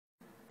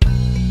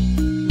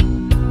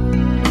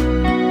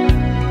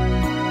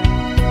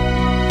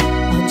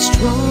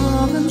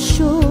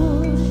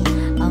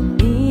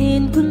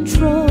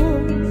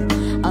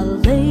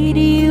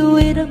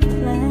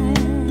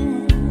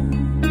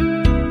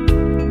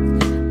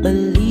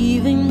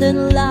believing that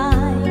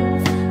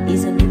life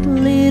is a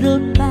little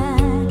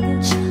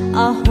package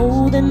I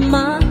hold in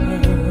my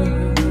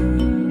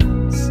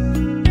hands.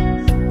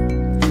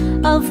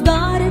 I've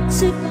got it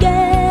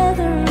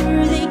together,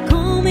 they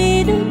call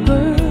me the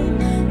girl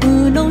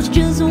who knows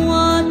just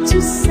what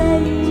to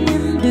say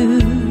and do.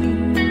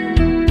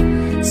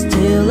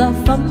 Still I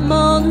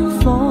fumble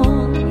and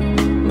fall,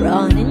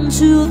 run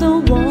into the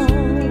wall.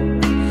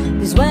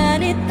 'Cause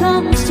when it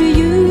comes to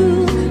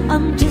you,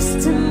 I'm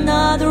just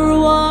another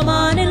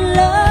woman in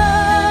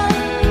love.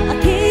 A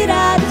kid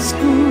out of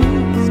school,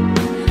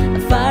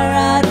 a fire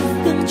out of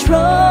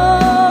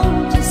control,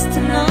 just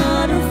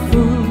another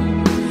fool.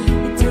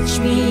 You touch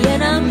me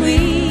and I'm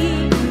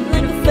weak,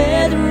 like a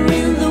feather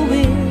in the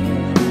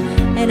wind.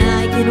 And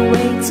I can't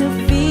wait to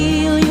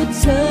feel you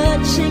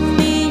touching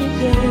me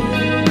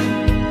again.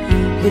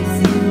 With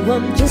you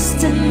I'm just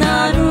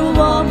another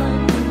woman,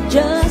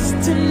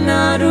 just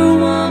another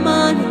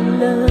woman in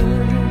love.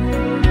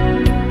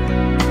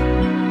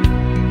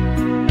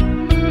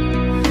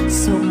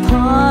 So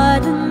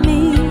pardon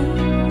me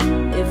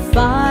if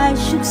I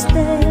should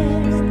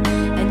stare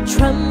and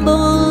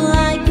tremble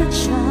like a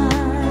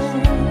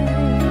child,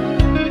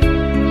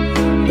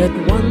 but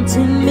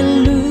wanting me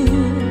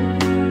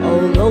look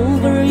all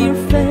over your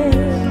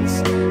face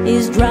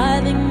is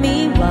driving me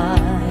wild.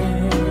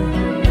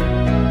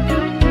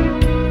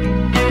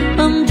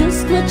 I'm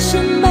just what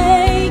you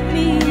make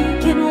me,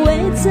 can't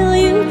wait till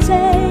you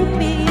take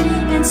me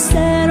and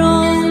set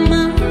all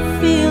my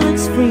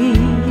feelings free.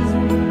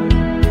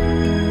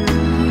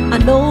 I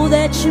know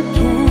that you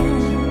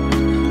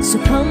can, so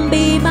come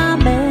be my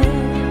man.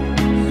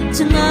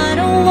 Tonight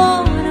I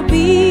wanna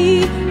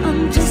be,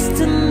 I'm just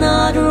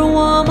another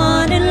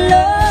woman in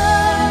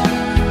love.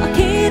 A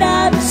kid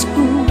out of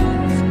school,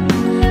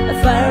 a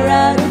fire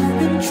out of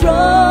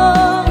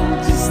control,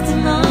 just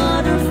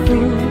another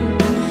fool.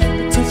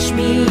 You touch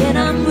me and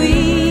I'm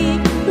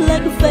weak,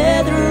 like a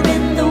feather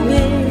in the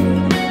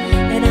wind.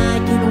 And I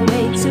can't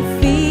wait to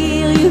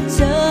feel you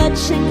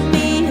touching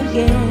me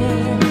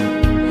again.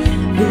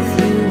 With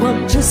you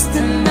I'm just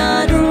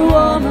another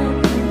woman,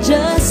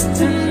 just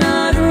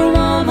another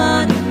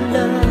woman in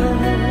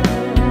love.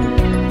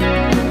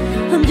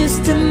 I'm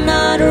just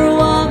another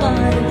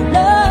woman in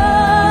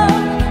love.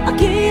 A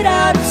kid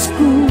out of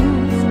school,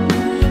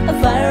 a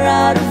fire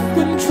out of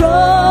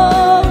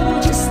control,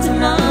 just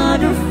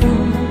another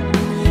fool.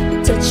 You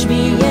touch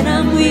me and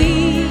I'm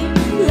weak,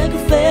 like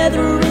a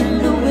feather in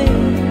the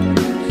wind.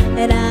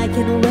 And I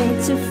can't wait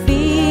to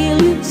feel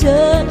you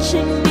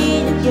touching me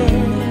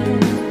again.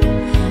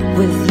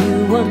 With you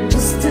I'm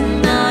just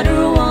another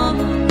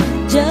woman,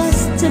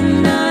 just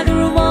another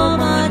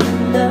woman in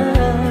love.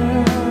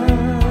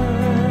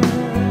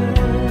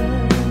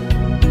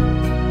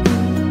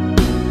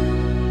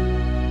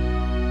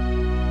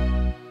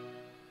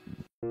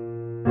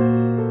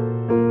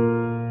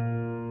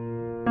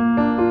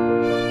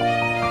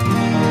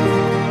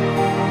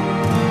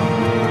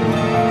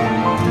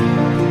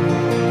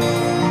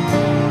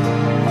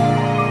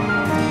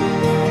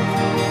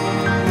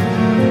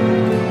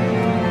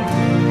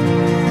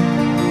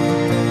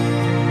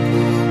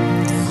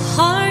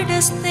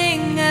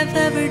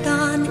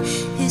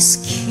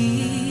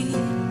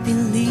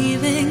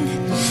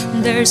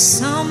 There's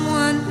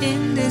someone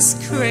in this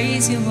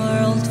crazy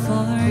world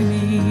for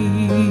me.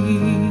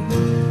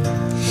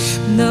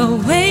 The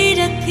way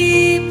that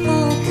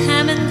people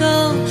come and go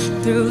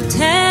through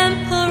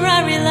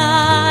temporary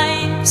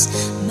lives,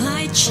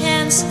 my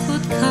chance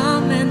could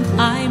come and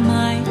I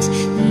might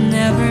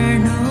never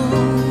know.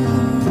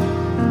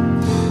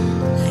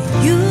 I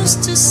used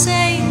to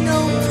say no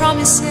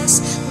promises,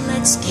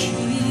 let's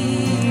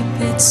keep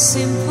it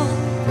simple.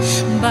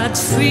 But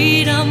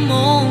freedom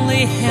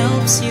only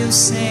helps you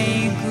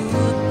say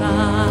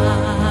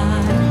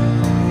goodbye.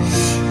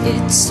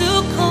 It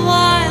took a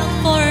while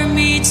for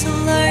me to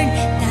learn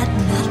that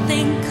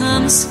nothing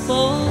comes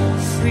for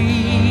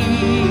free.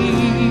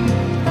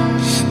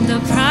 The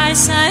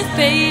price I've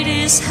paid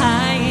is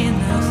high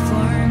enough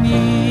for me.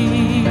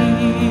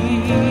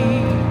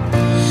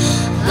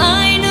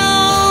 I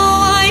know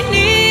I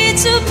need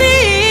to be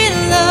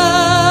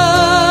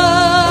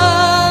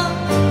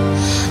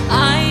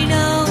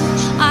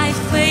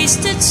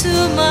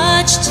too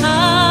much time.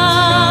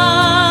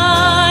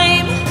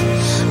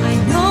 I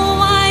know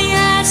I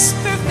ask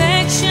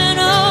perfection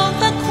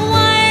of a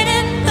quiet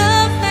and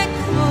perfect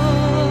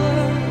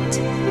heart.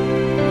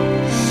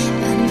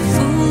 I'm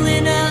fool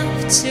enough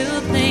to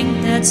think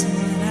that's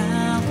what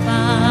I'll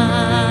find.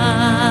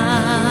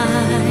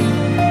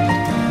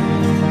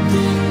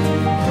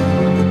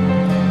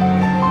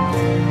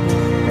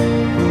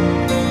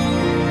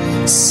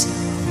 So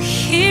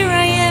here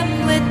I am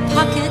with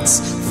pockets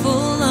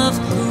full of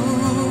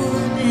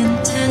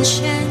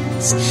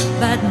intentions,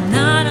 but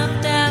none of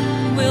them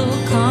will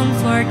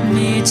comfort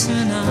me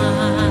tonight.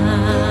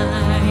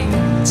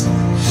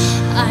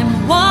 I'm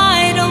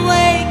wide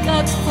awake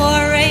at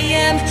 4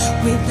 AM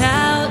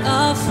without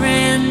a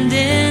friend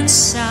in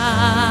sight,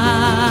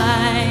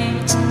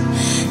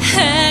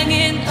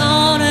 hanging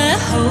on a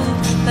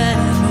hope, but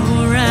I'm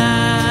alright.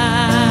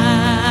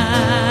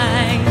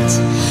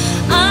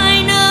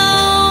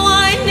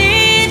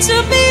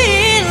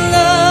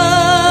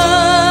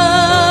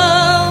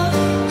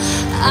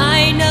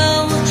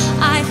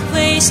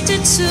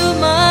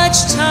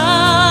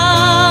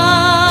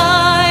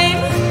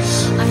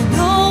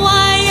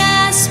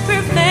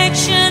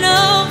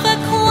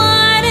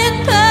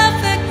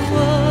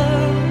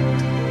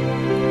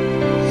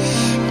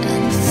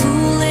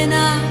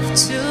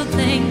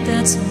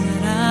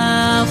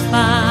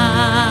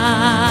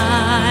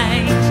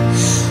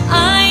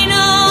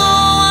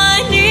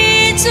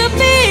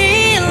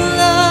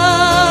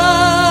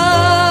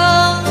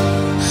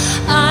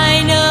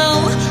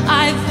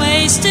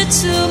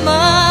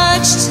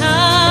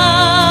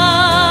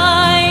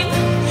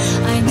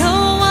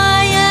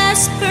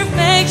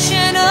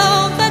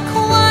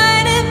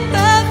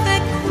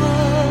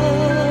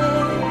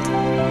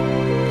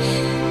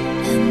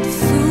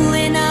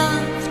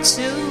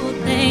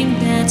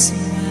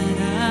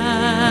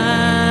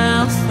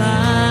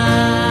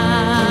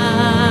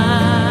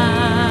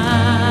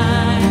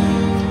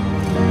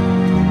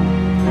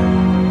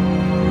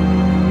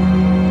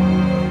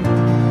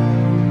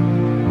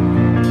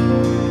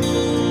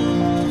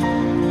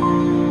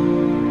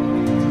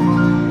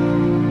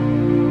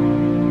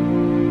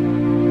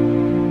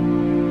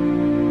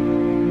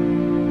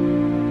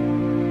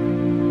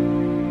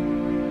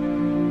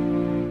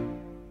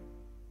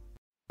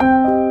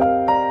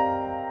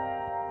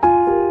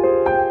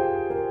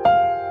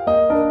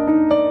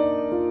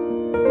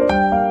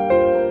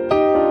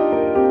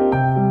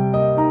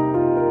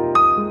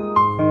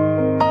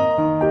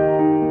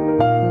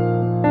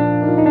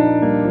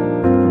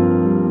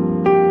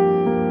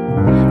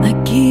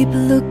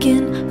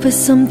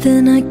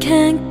 something I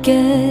can't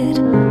get.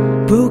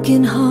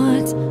 Broken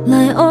hearts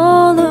lie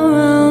all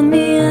around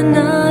me, and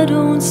I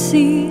don't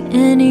see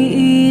any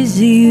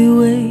easy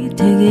way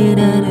to get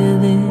out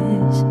of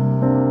this.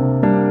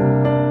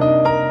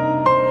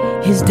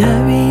 His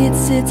diary, it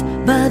sits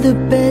by the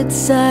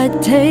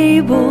bedside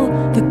table.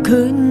 The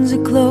curtains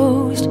are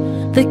closed,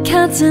 the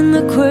cat's in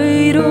the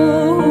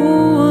cradle.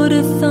 Who would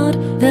have thought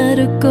that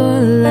a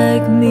girl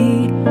like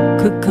me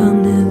could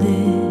come to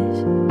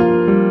this?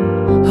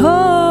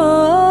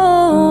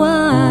 Oh,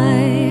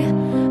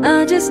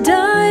 I just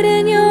died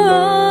in your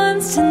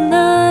arms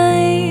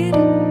tonight.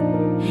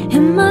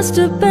 It must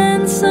have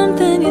been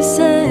something you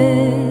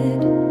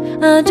said.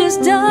 I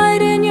just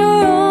died in your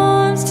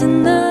arms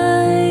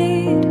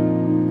tonight.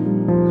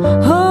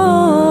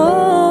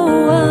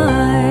 Oh,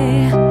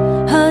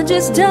 I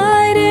just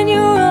died in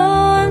your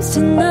arms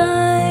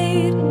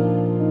tonight.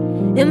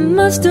 It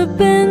must have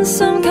been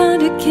some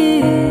kind of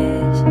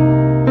kiss.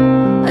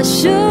 I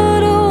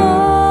should have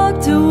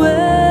walked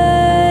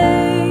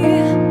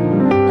away.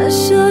 I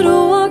should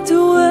have walked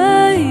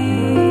away.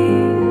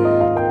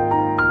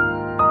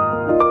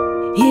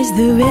 Is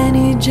there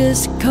any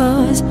just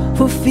cause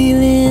for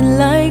feeling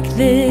like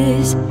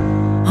this?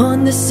 On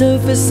the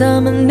surface,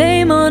 I'm a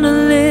name on a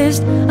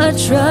list. I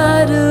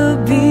try to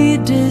be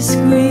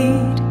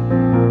discreet,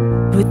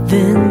 but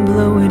then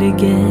blow it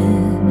again.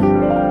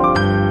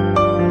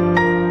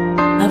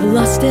 I've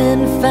lost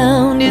and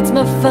found, it's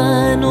my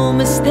final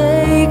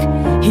mistake.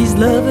 He's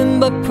loving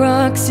by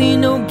proxy,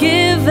 no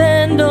give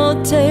and no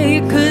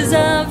take. 'Cause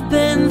I've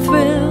been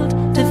thrilled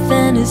to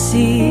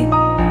fantasy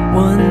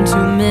one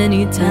too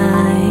many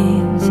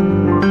times.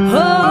 Oh,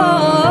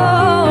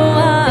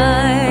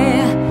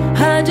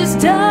 I just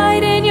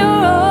died in your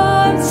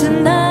arms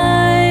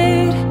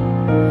tonight.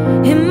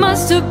 It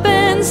must have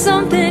been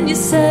something you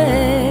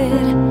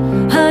said.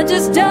 I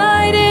just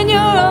died in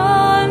your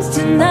arms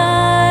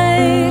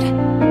tonight.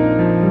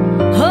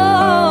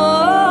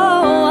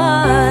 Oh,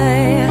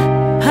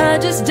 I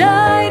just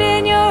died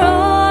in your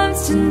arms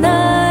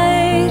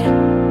tonight.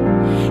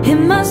 It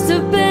must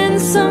have been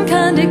some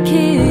kind of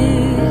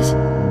kiss.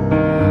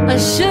 I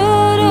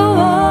should have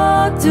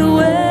walked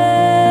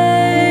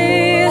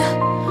away.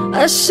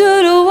 I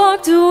should have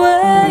walked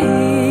away.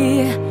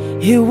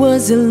 It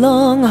was a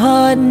long,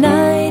 hard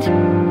night.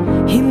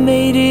 He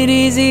made it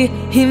easy,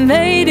 he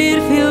made it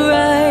feel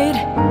right.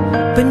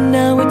 But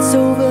now it's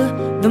over,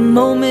 the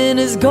moment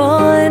is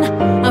gone.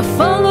 I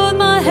followed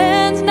my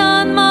hands,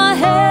 not my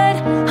head.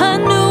 I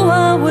knew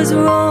I was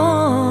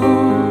wrong.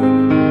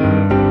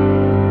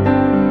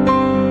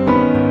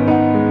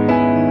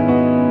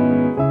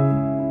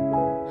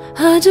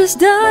 I just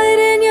died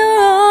in your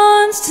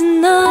arms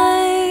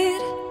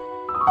tonight.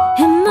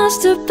 It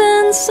must have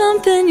been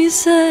something you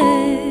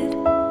said.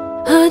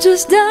 I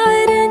just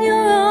died in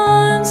your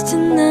arms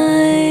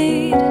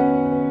tonight.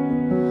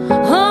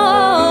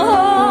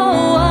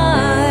 Oh,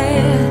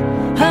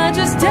 I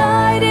just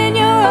died in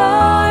your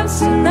arms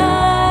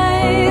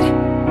tonight.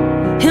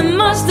 It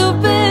must have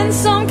been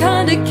some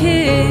kind of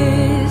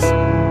kiss.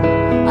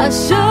 I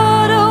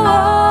should have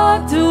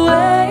walked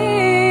away.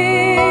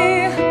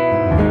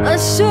 I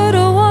should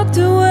have walked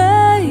away.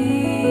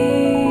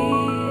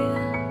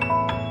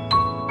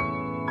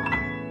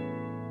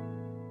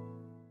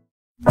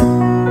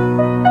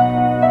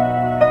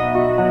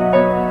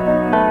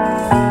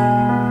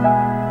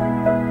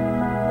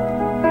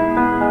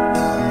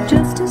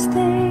 Just as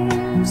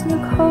things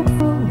look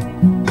hopeful,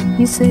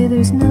 you say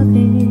there's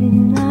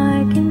nothing I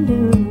can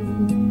do.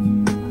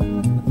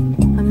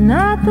 I'm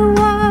not the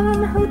one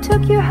who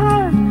took your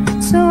heart,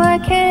 so I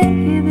can't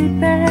give it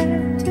back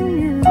to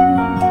you.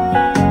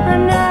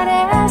 I'm not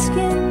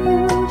asking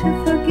you to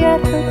forget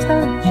her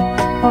touch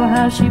or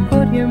how she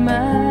put your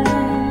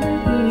mind at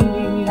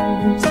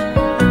ease.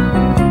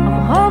 I'm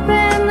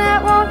hoping that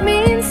won't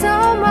mean so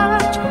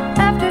much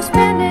after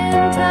spending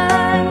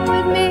time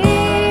with me.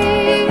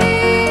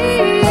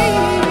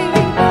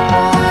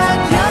 I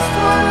just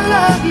wanna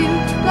love you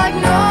like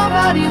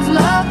nobody's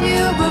loved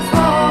you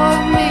before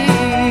me.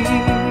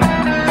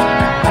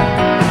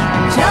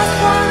 Just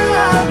wanna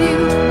love you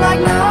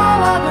like no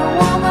other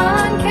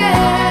woman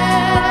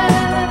can.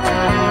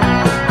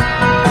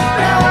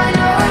 Now I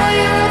know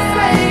you're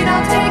afraid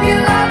I'll take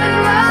your love and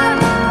run,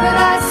 but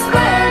I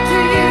swear to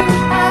you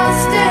I'll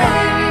stay.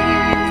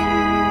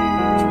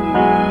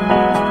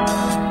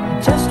 I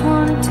just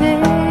wanna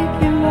take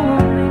your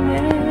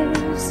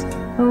loneliness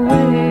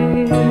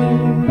away.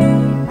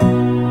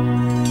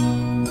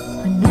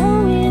 I know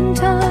in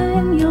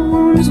time your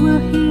wounds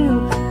will heal,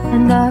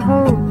 and I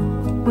hope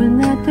when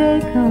that day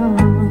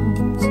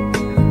comes,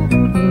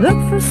 look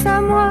for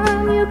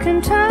someone you can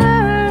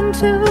turn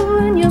to,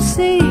 and you'll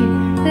see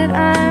that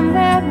I'm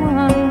that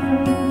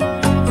one.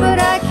 But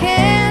I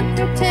can't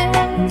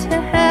pretend to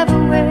have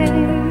a way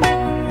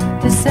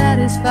to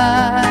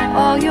satisfy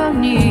all your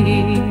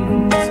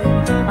needs.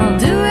 I'll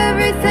do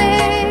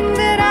everything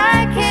that I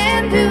can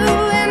do,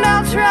 and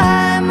I'll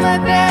try my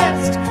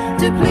best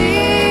to please.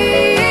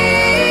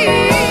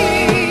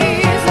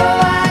 Oh,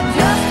 I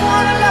just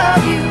wanna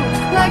love you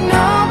like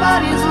nobody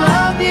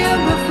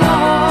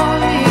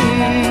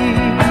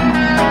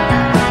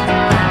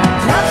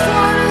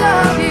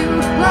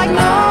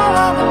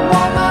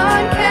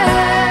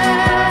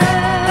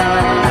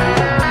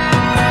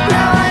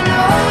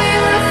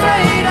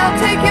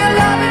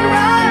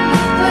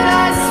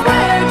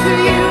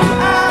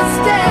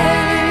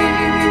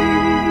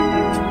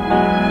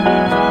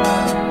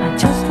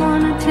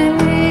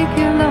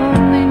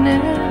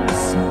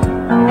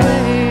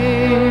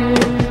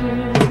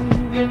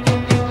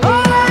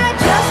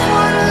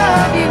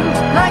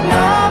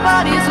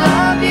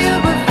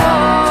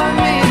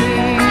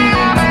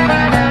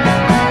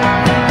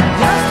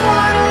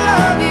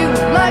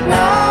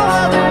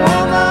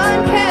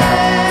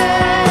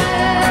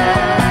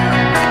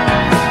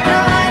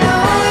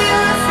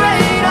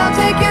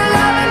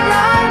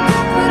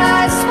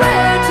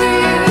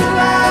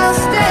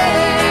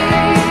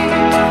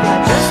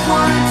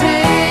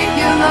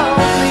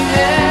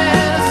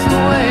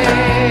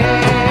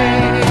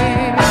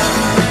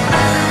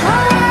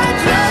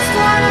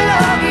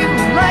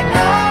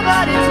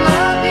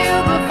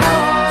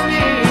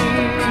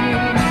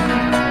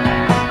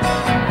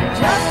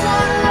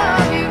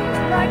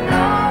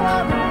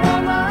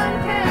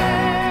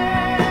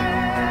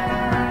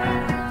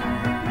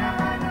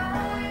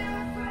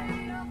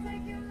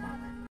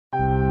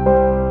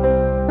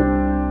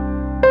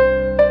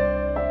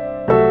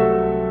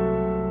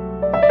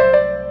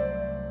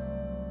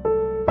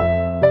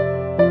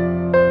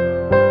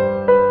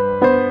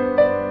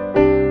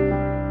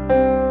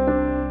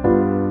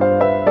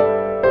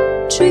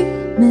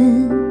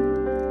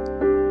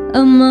sleeping,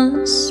 I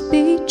must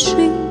be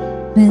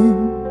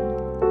dreaming.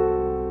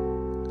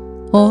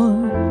 Or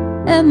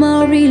am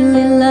I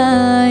really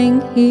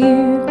lying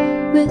here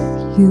with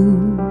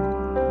you?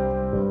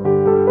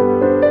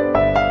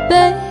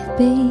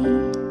 Baby,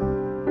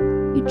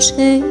 you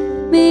take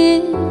me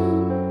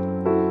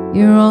in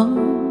your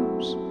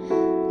arms,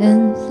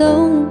 and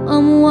though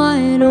I'm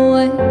wide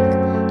awake,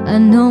 I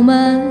know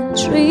my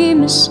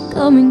dream is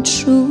coming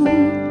true.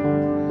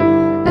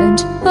 And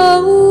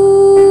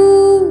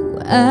oh,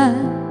 I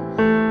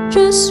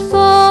just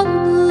fall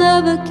in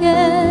love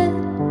again.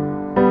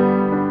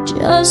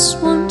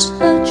 Just one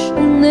touch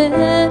and then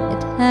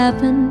it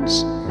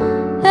happens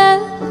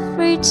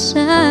every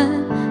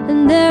time.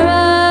 And there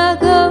I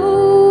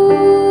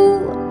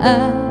go,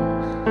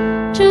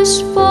 I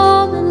just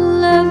fall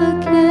in love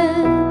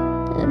again.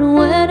 And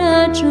when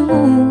I do,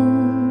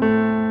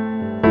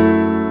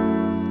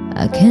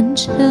 I can't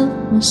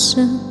help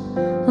myself,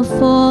 I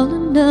fall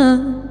in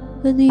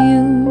love with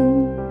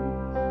you.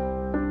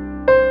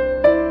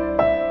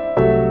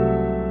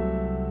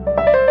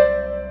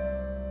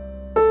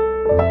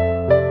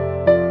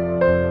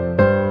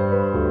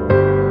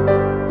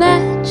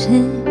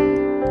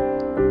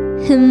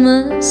 It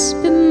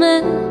must be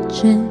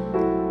magic,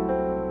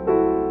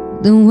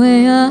 the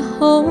way I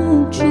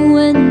hold you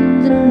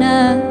in the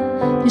night,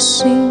 it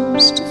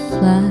seems to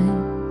fly.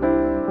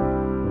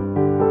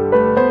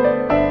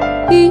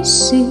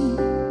 Easy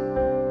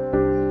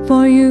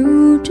for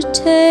you to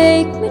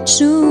take me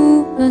to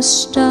a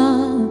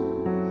star.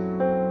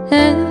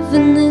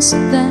 Heaven is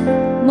that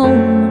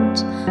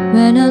moment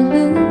when I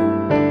look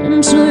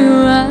into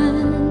your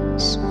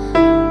eyes.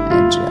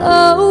 And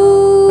oh,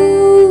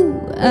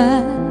 I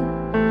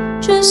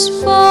just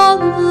fall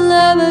in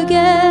love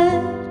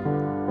again.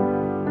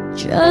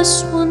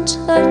 Just one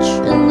touch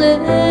and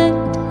then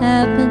it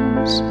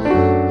happens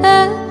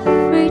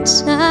every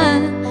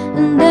time.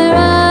 And there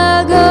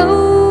I go,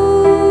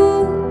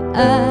 I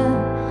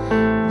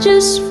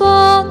just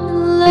fall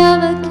in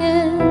love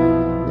again.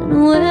 And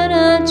when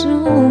I do,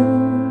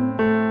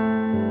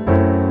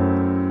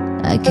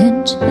 I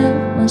can't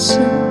help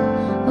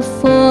myself, I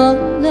fall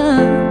in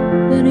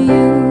love with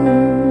you.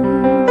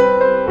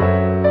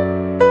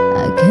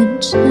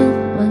 Help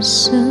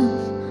myself,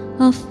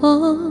 I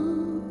fall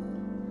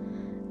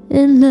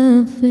in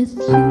love with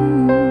you.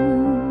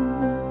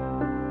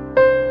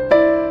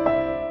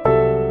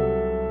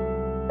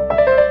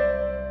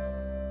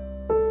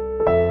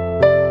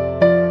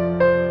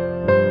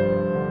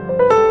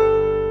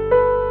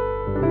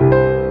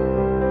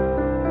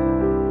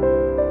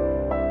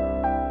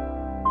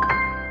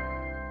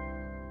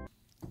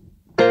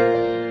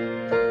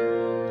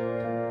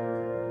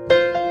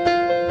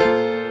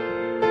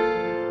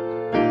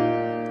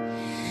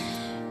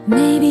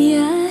 Maybe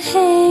I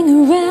hang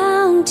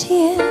around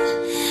here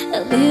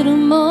a little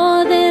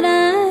more than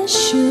I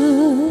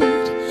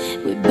should.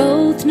 We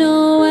both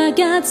know I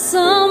got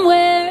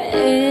somewhere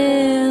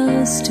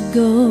else to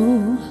go,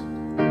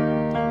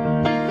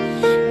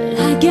 but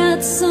I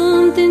got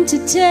something to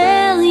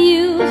tell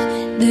you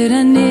that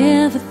I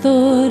never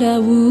thought I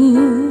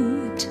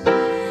would.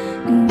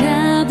 And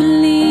I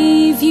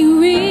believe you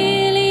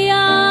really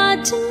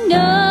ought to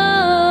know.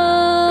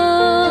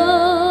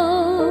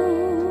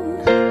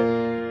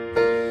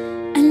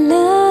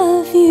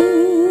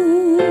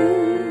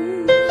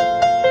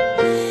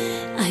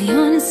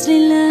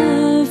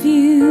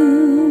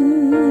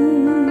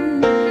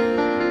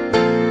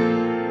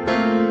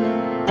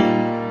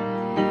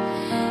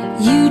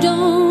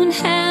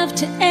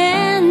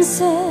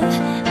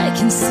 I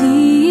can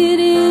see it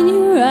in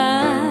your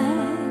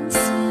eyes.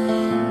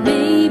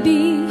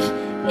 Maybe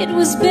it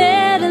was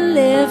better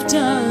left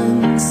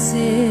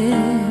unsaid.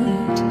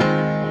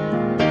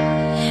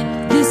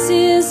 But this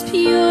is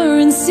pure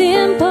and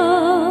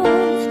simple,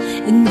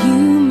 and you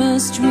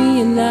must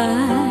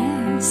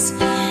realize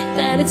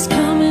that it's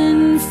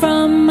coming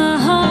from my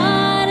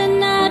heart and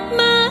not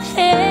my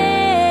head.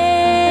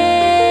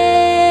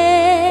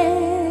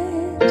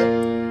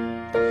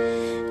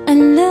 I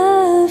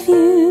love you.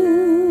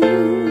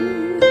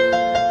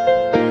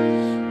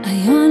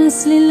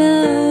 Honestly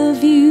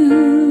love you.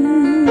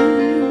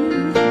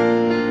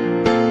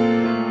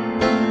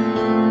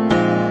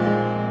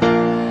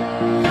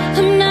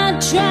 I'm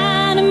not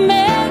trying to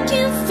make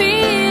you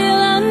feel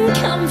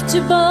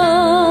uncomfortable.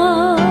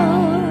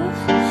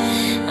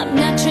 I'm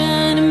not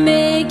trying to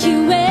make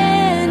you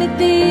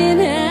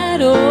anything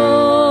at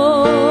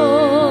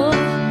all.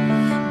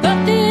 But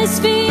this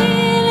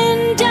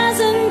feeling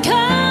doesn't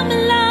come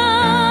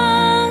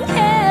along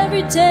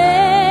every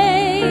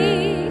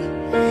day,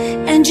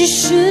 and you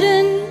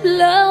shouldn't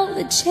blow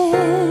the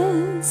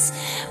chance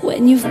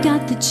when you've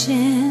got the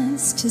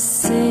chance to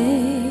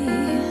say,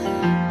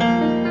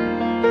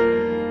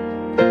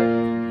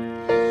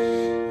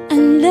 I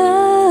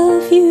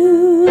love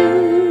you.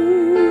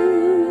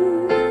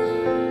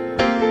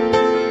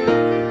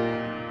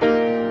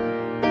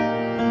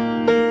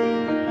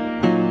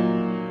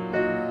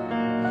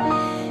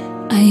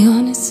 I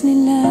honestly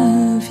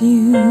love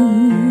you.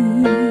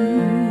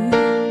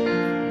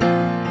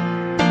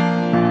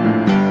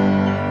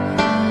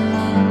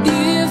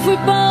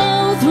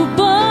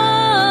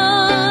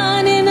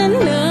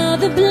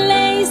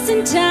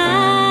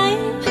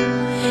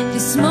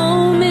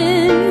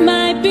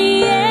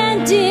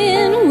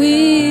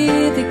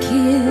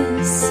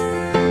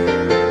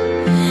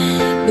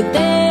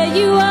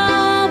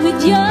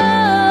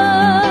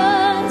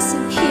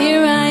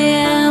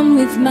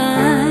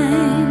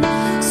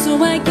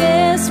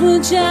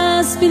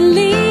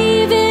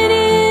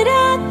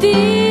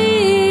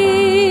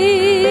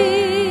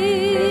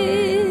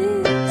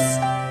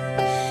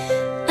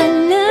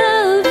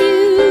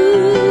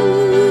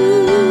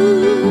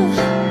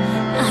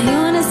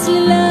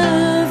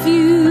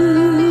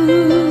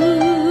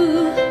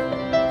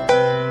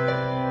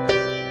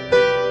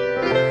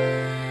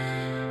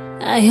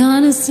 I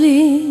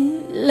honestly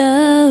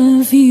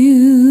love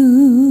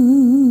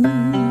you.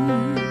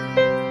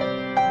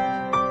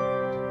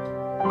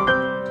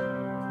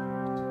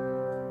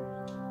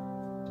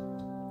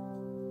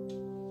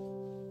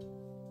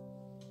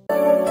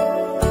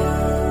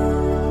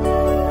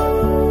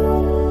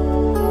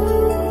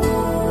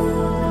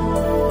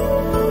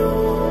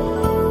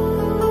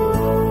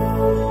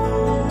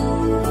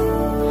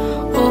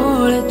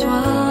 All at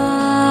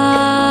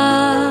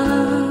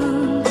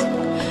once,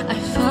 I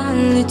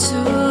finally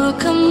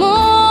took a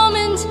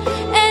moment,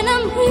 and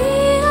I'm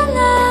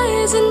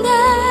realizing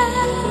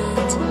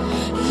that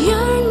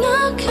you're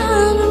not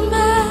coming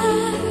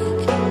back.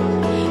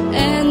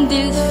 And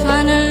it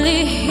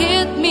finally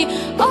hit me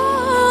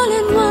all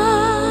at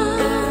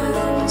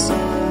once,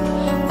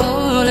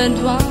 all at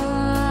once.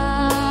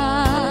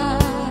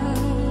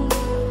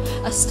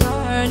 I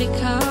started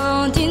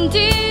counting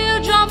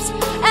teardrops,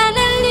 and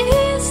at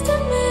least a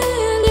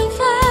million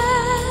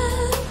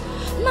fell.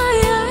 My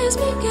eyes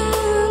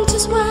began to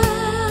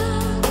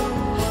swell,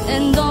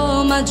 and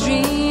all my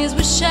dreams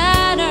were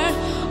shattered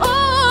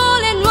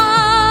all at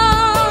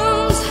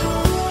once.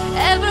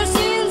 Ever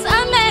since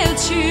I met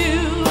you,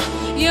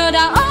 you're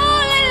the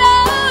only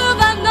love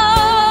I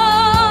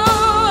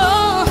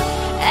know,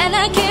 and I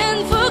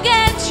can't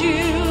forget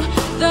you,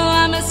 though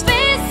I must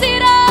face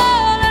it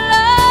all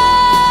alone.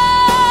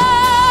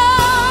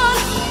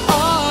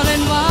 All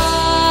at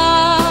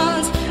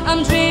once,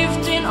 I'm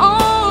drifting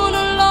on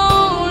a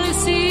lonely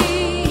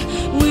sea,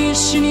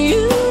 wishing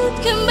you'd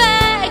come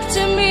back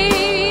to me,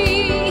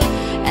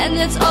 and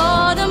that's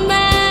all that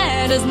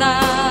matters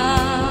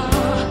now.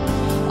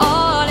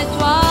 All at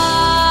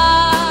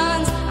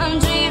once, I'm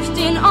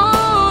drifting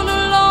on a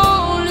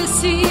lonely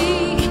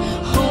sea,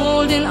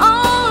 holding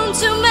on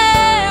to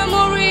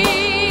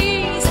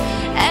memories,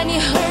 and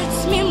it hurts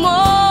me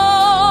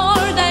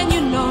more than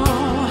you know,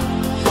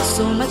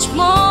 so much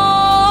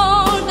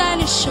more than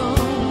it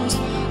shows.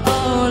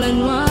 All at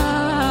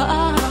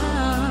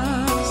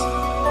once,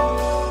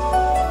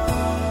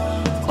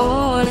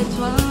 all at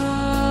once,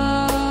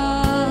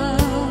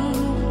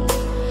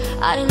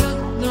 I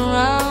looked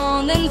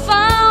around and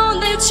found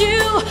that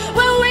you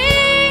were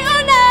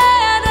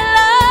reunited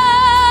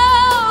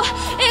alone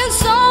in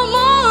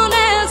someone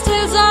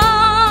else's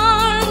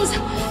arms,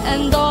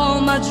 and all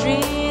my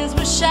dreams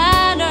were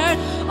shattered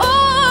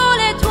all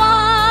at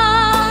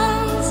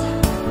once,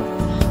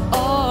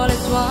 all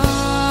at once.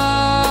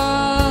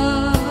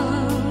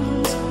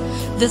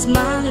 The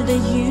smile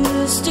that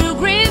used to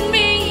greet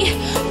me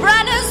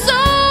brought us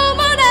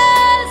someone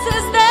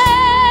else's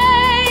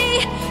day.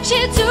 She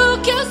took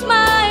your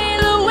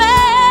smile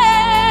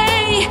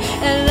away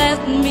and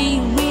left me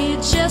with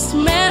just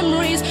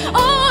memories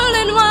all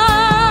at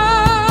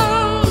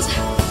once.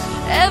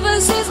 Ever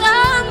since I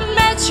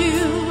met you,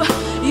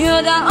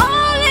 you're the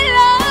only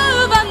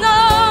love I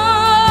know,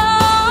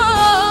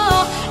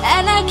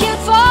 and I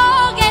can't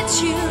forget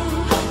you,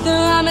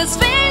 though I must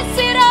face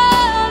it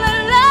all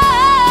alone.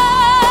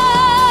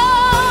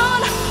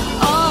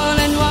 All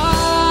at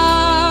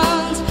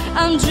once,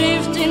 I'm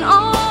drifting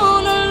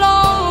on a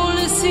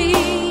lonely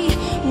sea,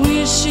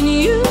 wishing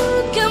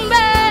you'd come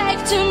back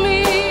to me,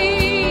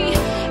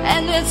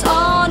 and that's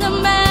all that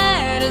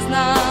matters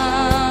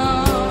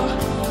now.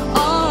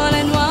 All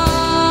at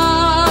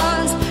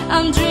once,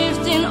 I'm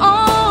drifting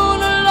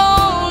on a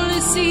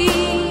lonely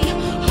sea,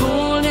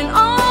 holding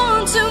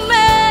on to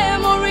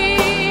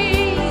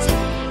memories,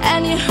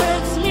 and it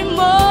hurts me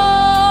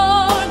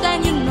more than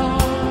you know,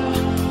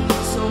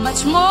 so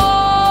much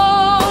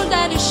more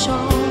than it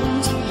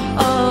shows.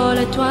 All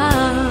at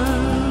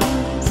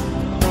once,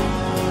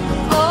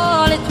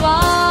 all at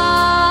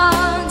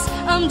once,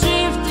 I'm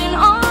drifting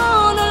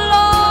on a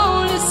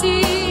lonely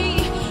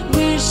sea,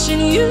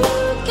 wishing you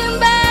come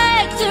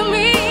back to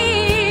me,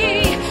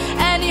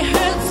 and it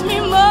hurts me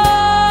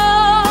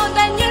more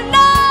than you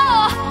know,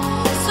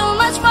 so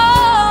much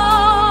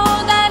more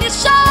than it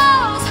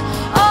shows.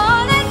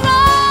 All at once,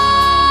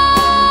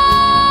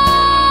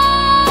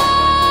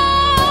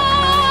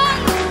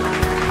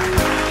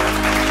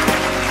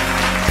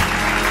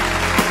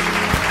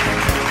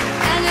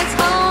 and it's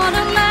all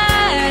that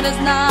matters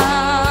now.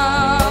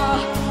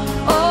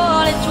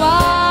 All at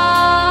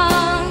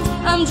once,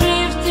 I'm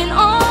drifting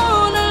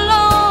on a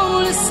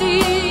lonely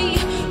sea,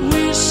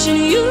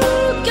 wishing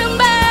you'd come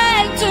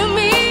back to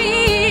me,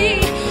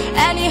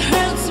 and it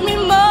hurts me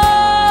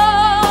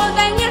more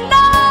than you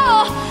know.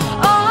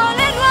 All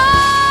at once.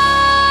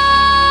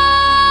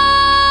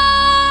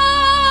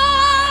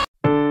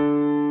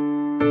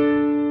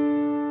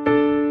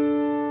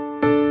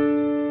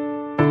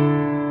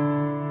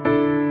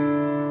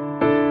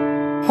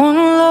 One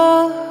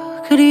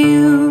look at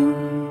you,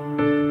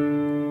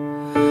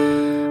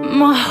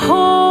 my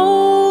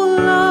whole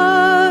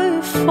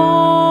life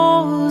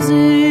falls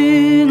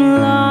in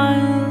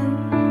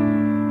line.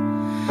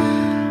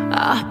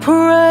 I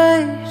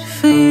prayed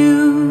for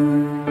you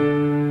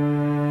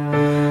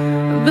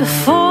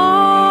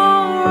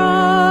before I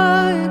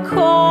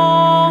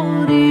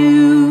called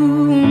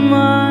you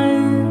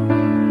mine.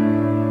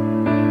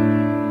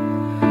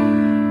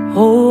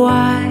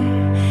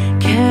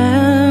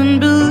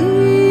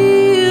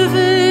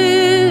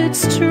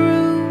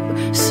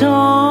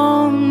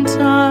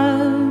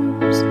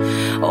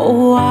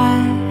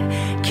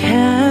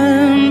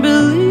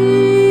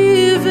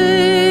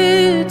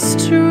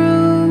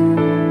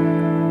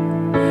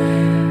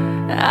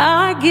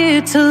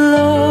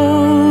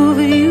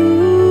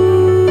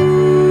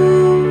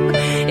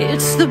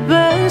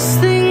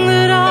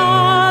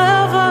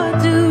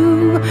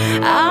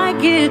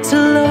 get to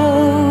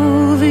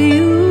love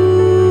you.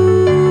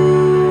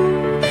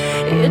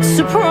 It's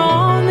a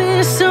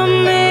promise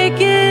I'm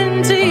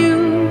making to you.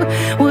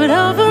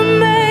 Whatever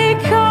may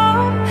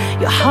come,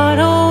 your heart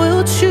I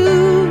will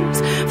choose.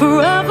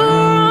 Forever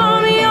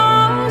I'm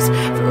yours,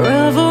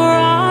 forever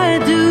I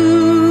do.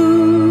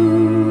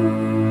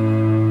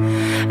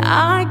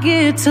 I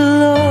get to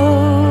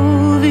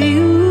love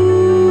you.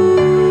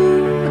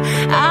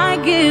 I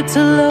get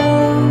to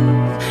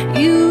love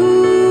you.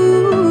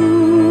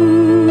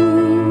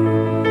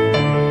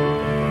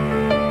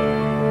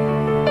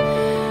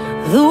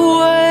 The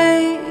way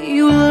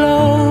you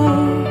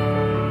love,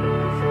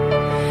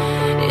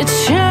 it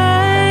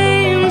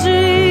changes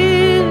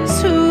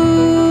who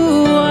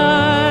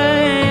I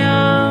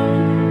am.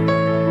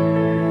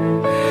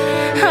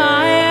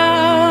 I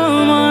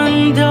am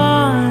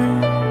undone,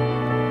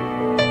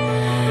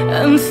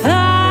 and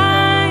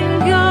thank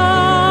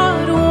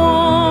God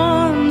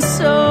once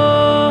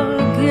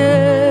again.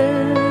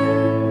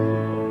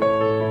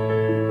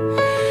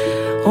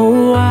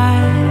 Oh, I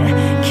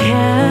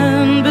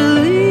can't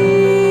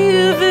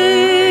believe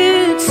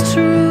it's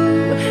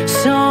true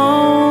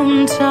sometimes.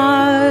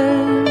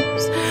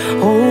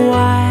 Oh,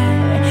 I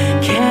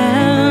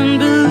can't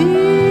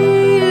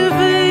believe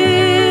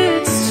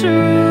it's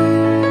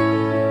true.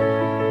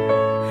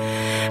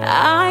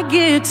 I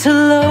get to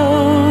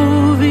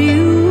love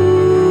you.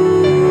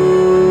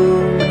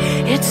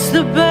 It's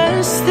the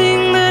best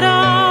thing that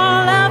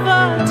I'll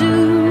ever do.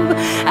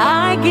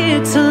 I get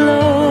to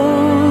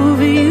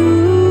love you.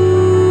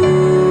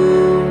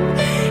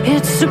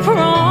 It's a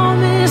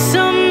promise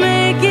I'm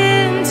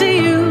making to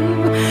you.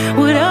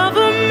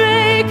 Whatever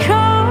may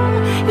come,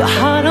 your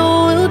heart I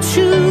will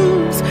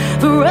choose.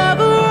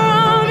 Forever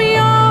I'm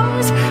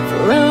yours,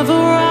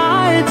 forever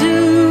I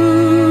do.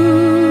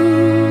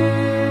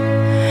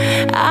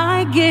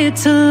 I get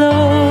to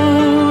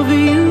love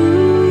you.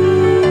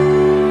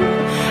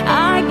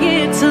 I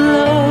get to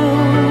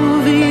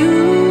love you.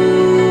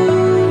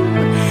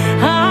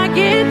 I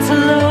get to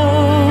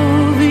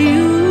love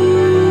you.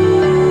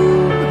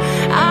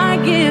 I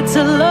get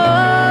to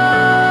love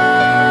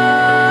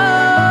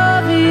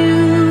you.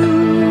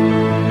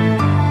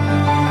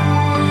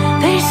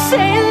 They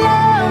say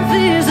love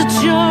is a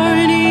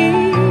journey.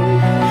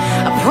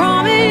 I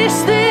promise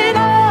that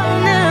I'll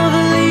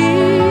never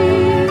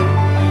leave.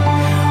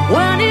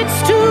 When it's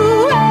too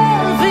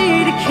heavy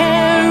to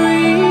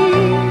carry,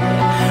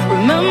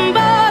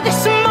 remember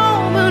this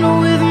moment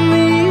with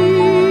me.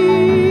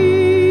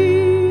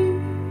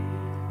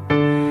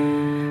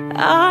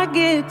 I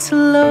get to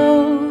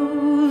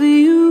love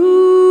you.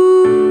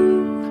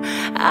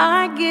 I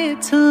get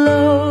to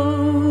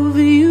love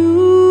you.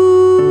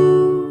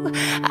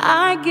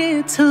 I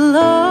get to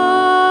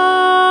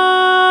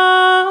love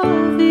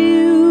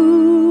you.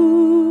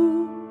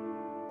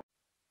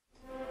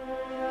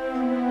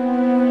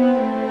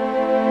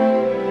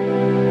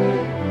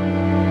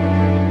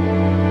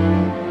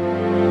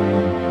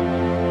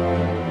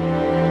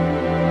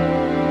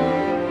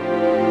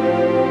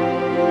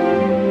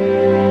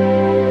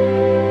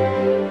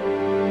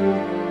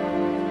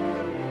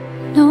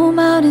 No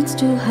mountain's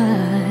too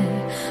high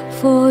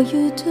for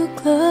you to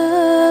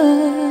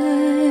climb.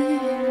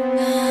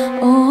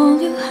 All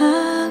you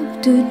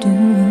have to do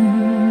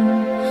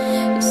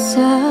is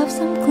have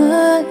some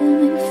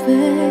climbing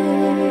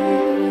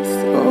faith.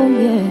 Oh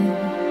yeah.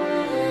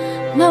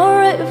 No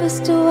river's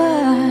too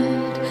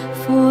wide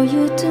for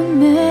you to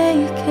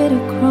make it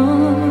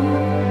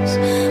across.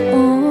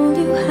 All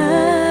you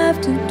have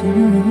to do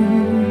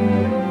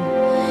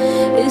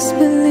is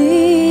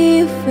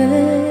believe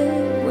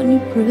it when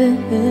you pray.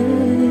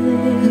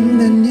 And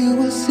then you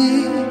will see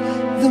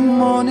the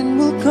morning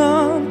will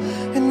come,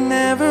 and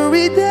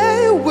every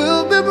day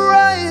will be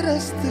bright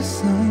as the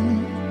sun.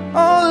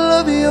 All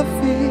of your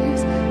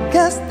fears,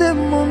 cast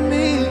them on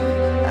me.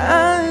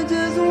 I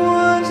just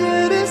want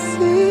you to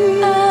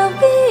see. I'll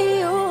be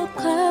your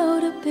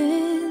cloud up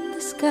in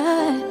the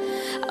sky.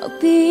 I'll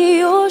be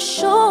your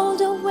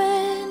shoulder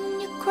when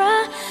you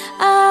cry.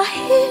 I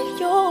hear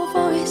your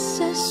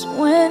voices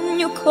when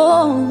you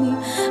call me.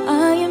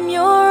 I am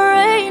your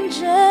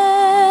angel.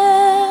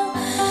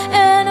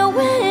 And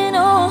when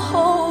all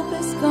hope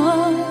is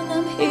gone,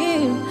 I'm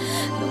here.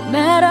 No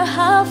matter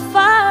how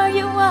far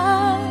you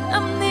are,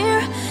 I'm near.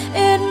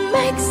 It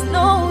makes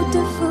no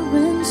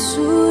difference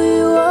who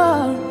you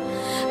are.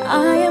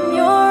 I am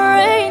your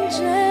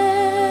angel.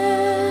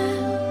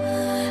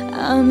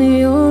 I'm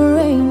your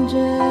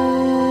angel.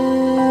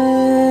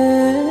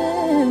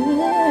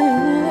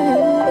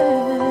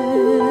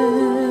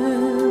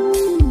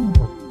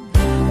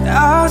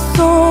 I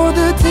saw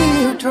the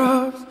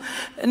teardrops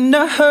and I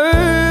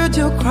heard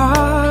you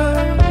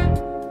cry.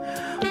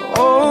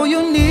 All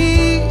you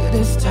need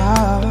is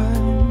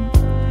time.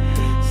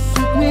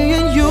 Seek me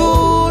and you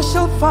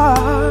shall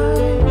find.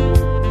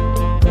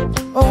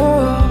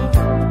 Oh,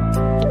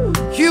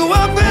 you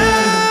have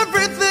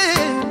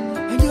everything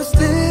and you're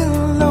still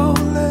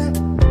lonely.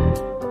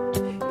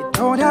 You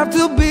don't have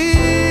to be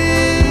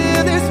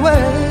this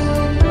way.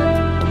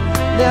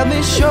 Let me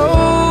show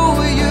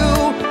you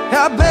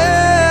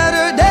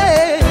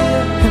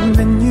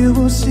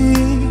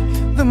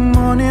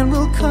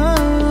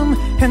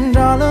and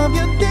all of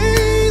your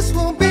days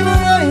will be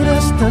bright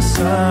as the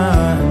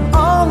sun.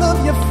 All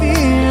of your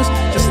fears,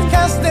 just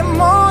cast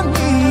them on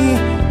me.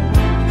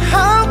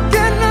 How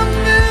can I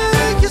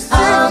make you see?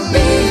 I'll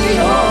be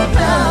your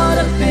cloud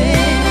up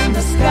in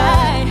the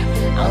sky.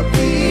 I'll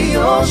be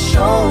your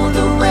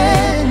shoulder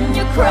when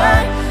you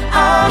cry.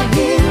 I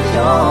hear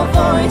your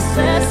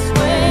voices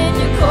when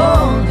you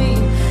call me.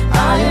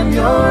 I am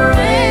your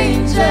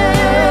angel.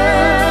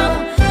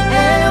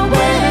 And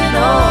when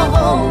all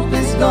hope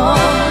is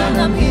gone,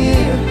 I'm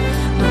here.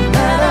 No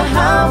matter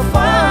how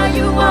far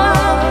you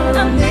are,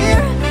 I'm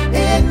near.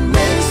 It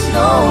makes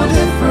no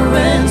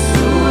difference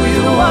who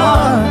you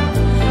are.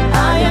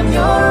 I am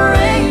your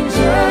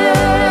angel.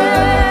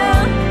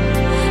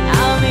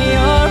 I'll be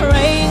your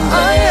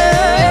angel.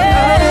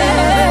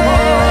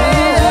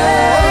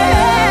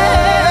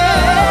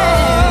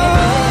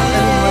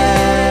 And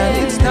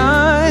when it's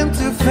time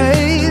to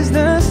face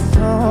the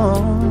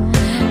storm,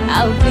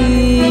 I'll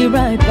be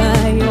right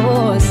by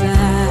your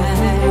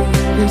side.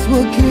 this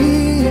will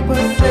keep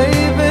us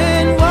safe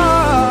and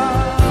warm.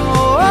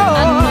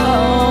 I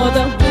know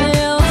that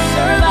we'll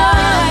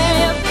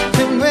survive.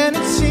 And when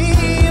it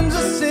seems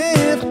as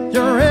if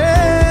your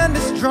hand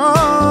is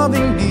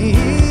drawing me,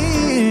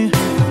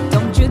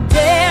 Don't you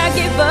dare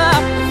give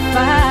up the oh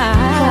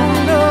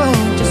fight. no,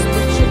 Just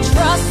put your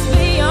trust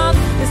beyond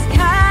the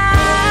skies.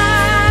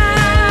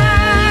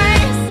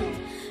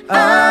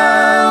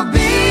 I'll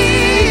be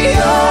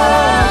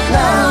your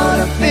cloud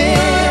up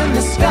in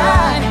the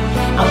sky.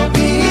 I'll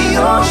be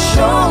your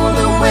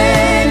shoulder when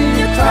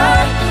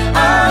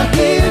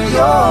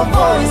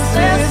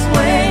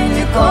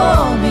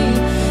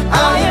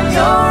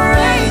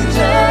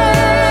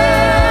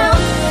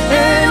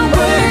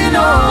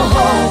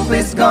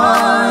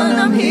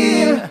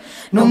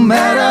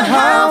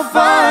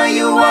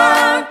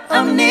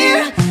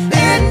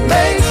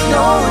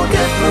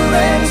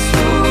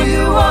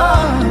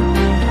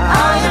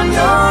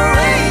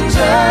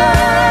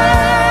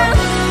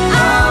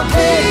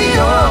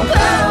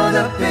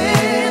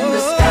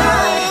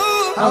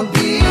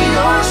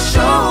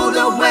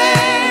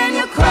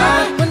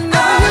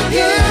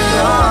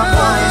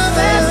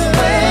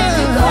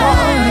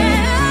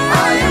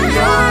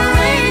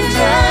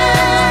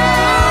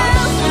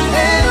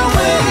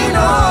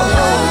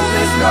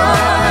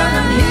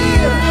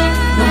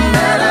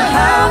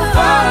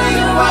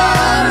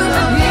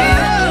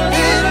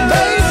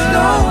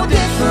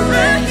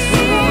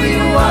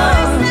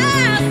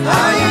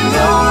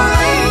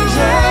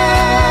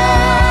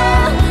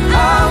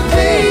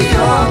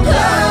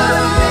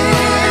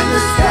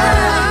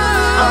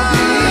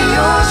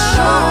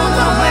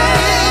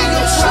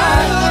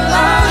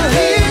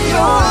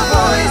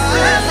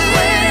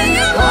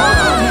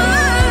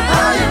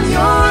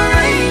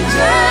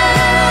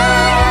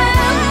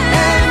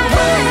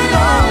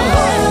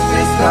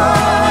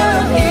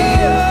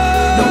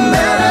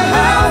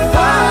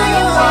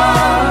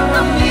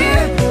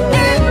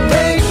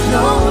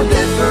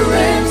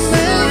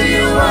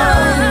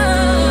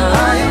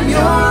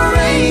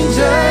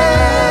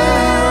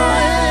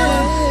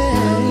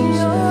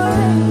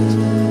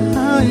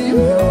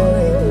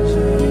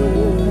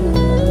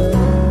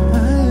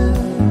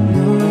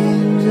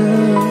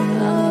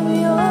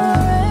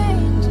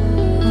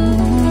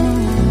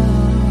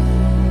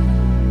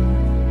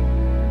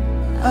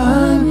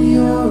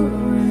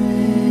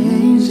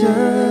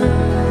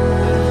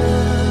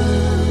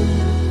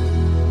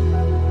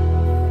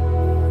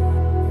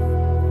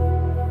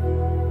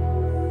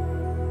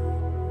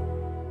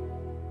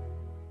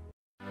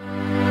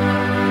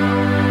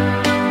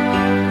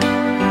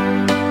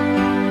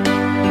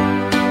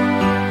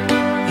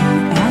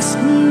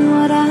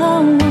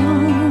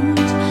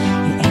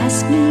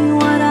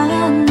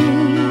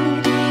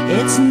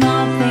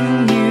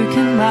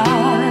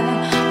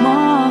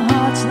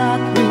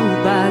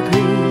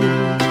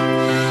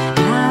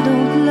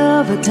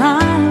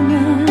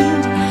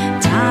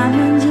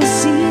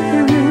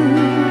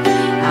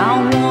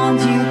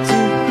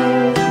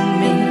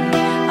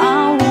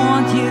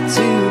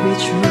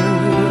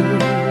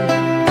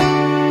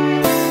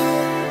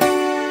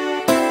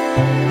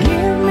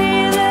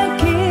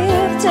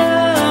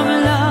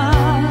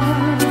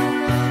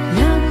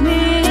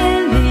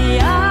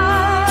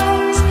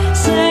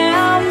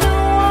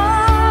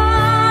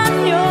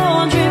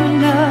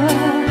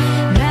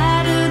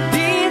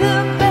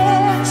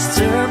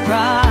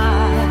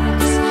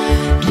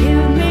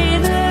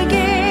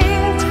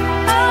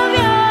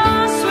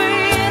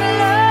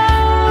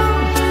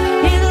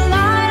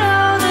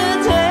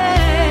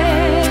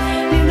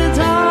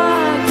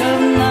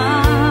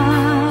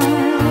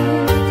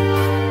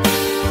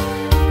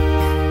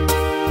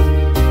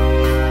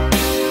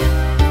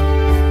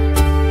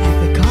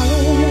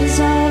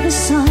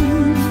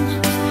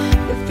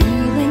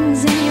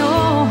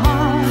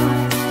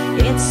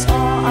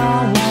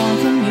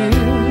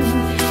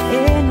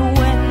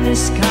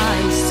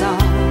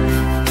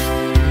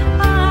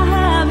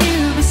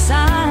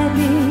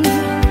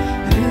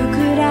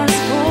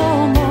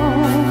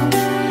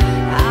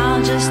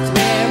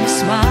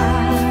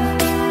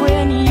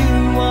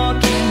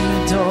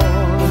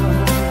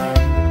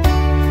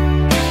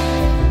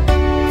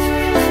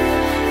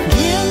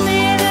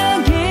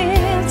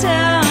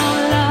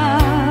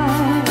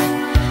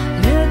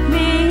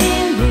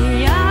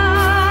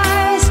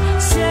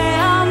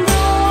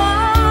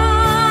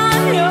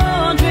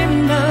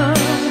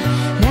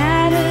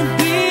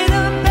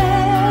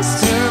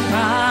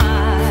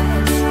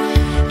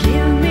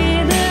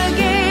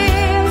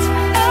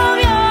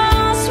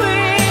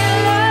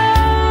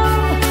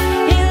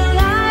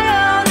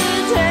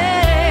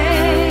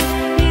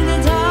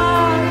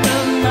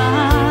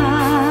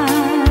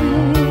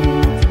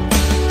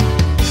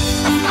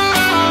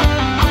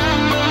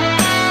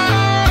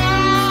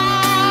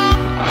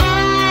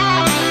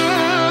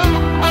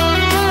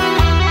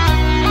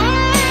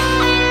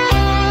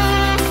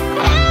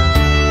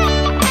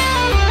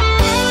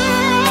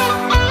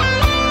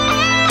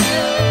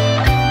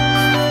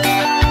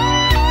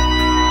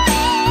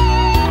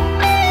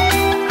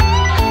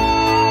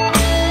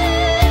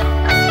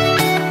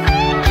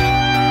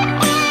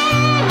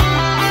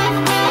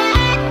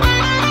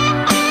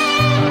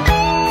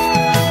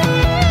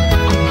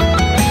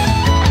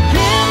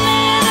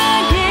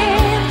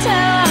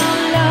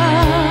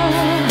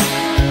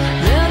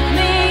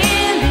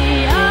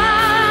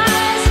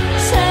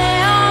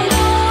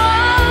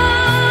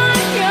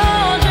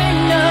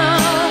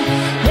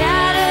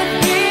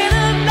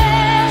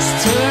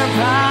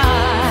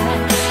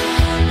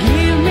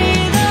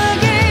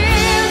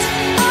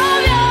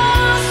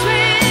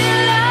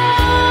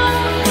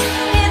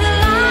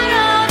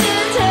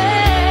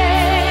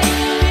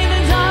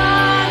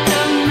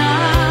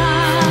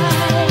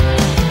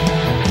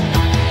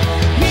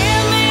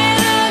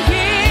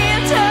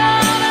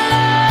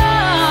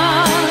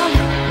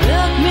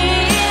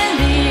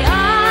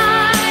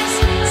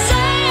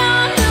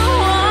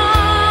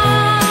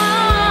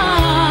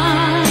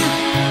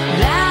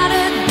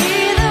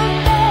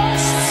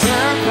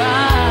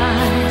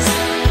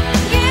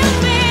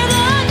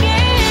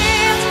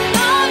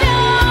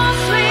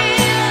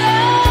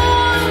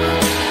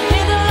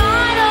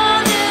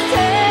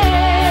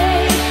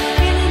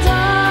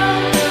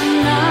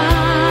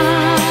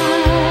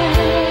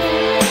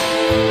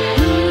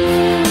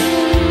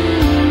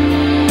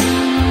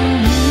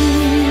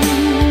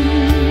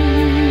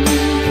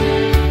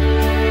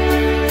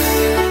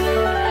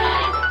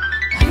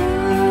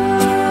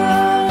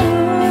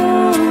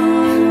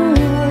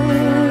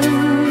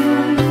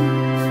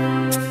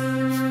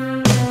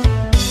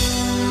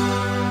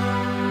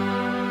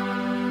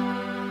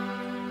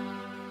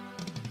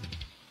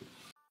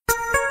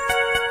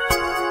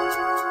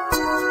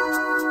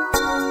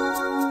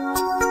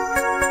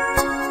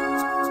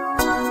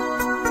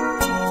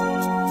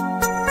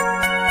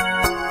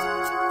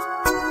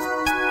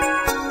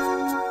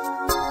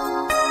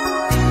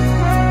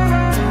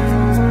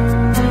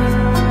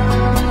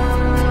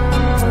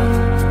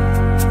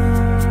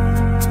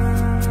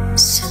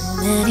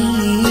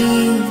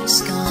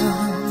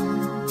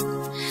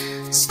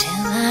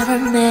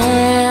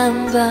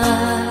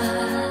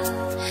goodbye.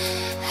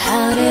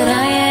 How did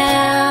I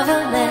ever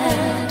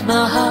let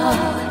my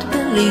heart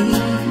believe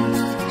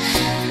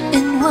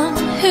in one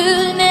who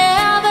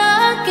never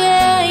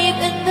gave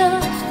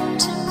enough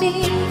to me?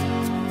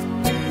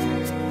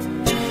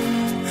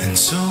 And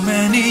so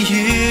many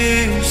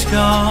years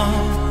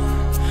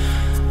gone,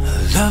 a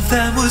love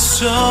that was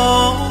so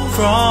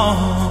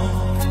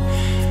wrong,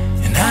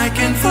 and I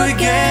can't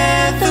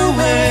forget the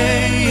way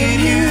it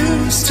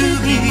used to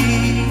be,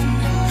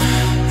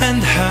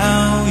 and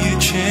how you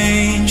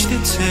changed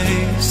the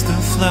taste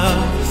of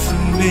love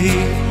for me.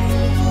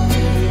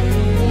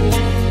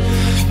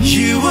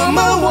 You were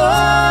my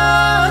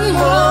one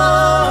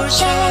more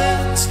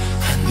chance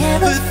I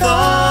never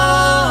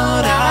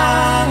thought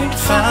I'd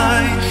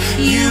find.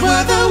 You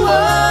were the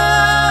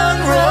one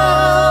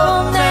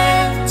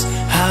romance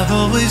I've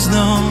always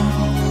known.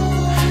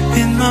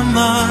 In my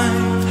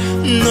mind,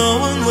 no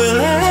one will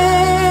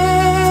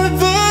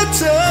ever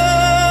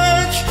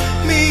touch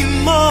me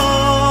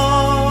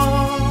more.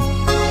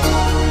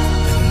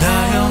 And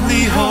I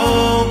only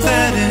hope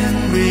that in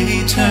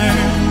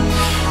return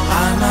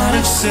I might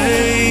have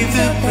saved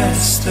the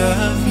best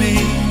of me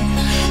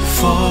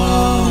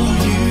for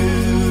you.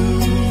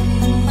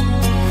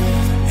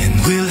 And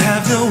we'll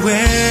have no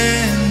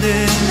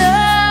ending,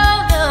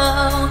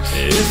 No,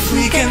 if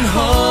we can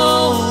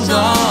hold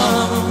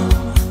on.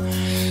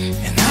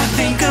 And I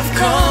think I've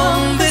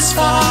come this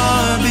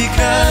far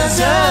because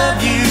of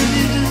you.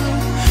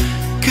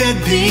 Could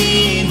be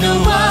no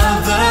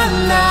other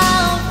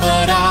love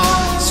but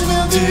ours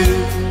will do.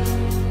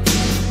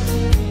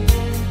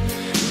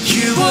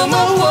 You were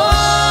my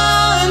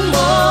one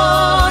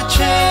more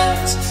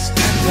chance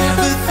I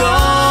never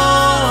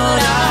thought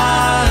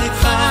I'd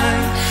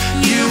find.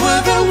 You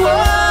were the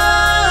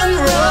one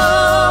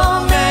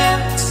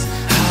romance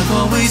I've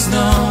always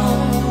known.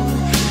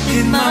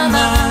 In my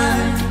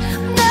mind,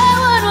 no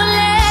one will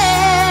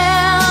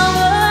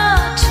ever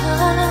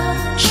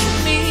touch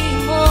me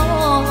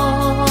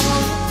more.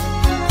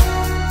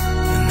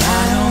 and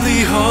I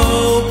only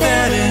hope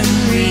that in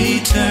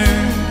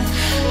return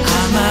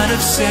I might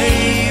have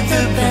saved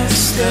the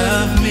best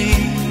of me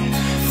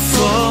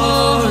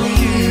for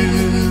you.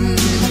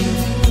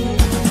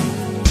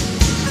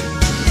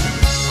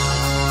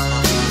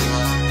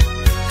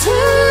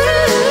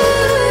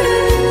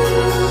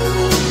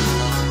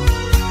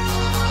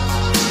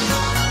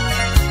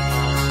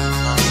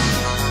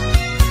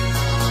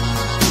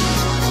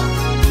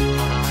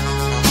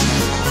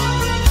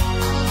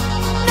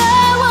 No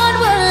one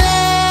will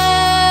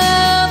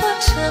ever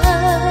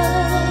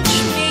touch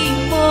me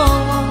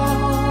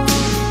more.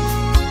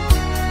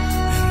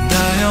 And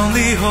I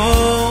only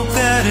hope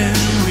that in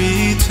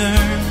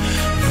return,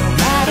 no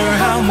matter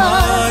how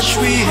much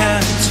we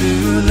had to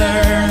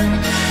learn,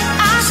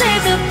 I'll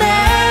save the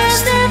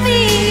best of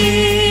me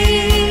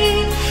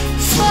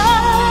for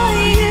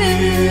you.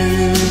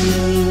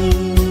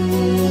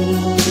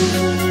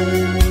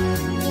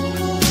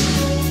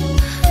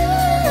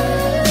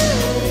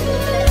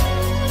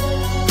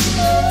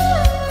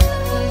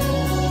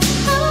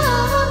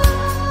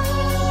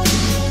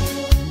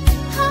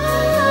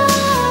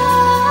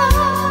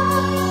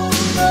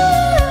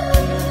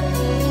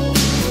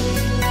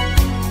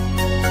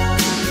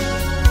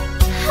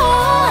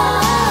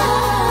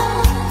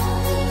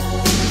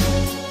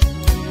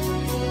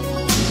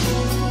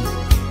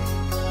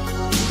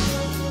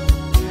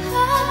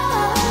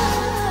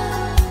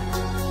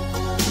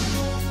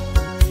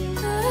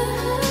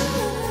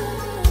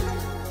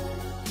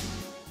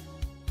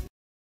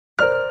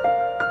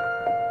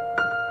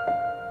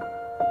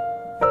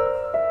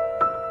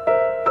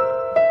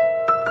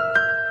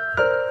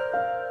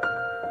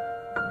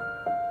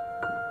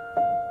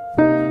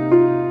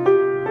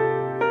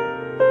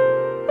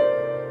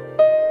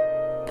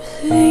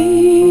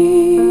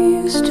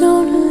 Please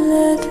don't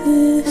let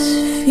this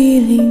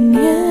feeling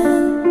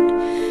end.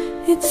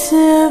 It's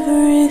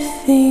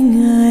everything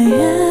I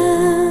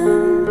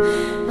am,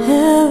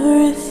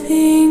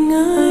 everything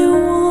I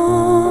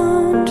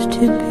want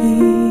to be.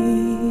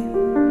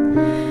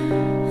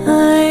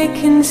 I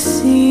can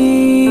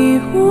see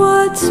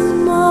what's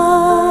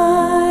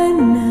mine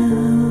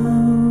now,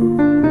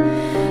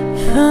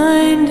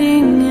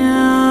 finding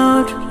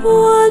out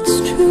what's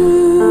true.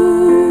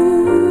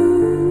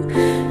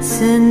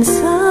 Since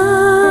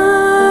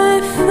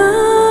I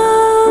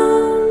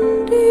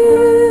found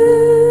you,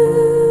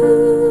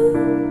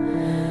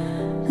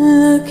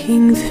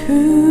 looking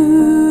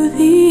through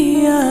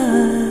the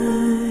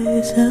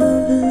eyes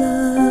of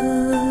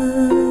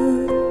love,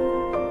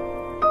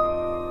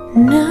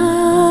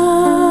 now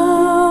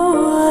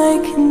I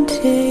can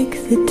take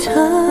the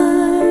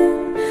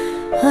time,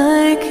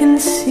 I can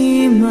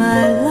see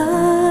my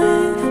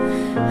life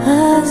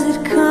as it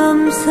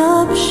comes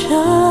up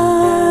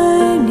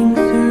shining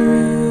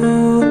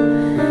through,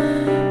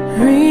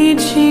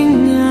 reaching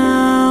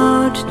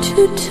out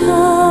to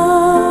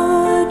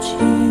touch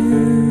you.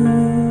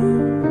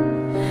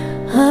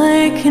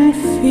 I can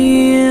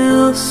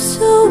feel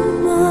so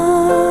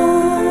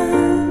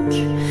much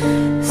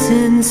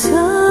since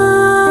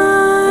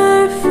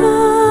I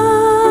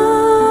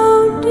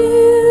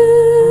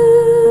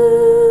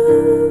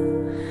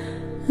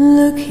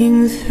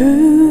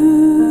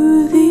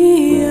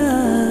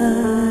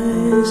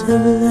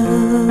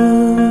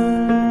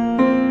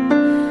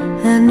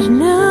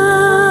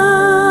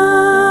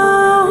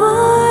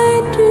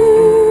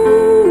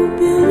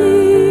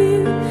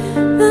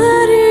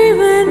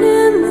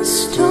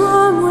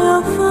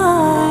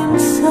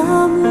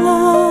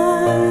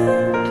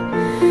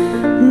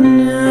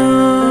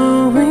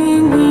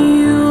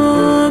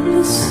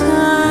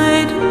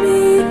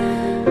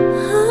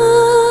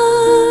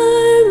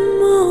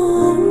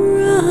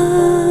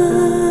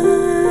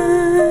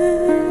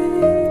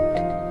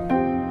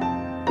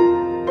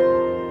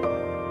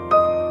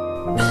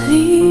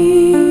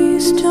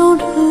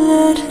don't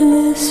let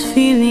this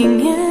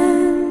feeling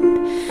end.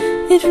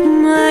 It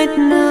might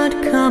not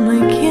come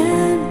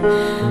again,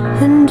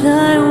 and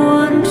I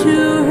want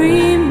to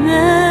remember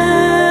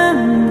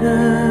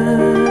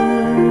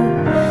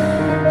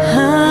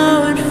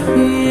how it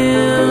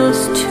feels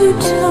to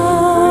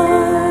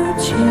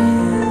touch you,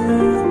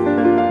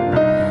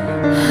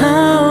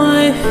 how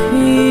I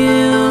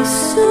feel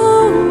so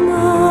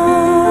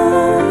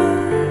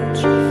much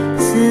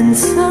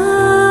since I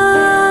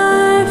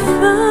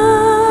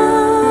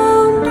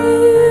found you,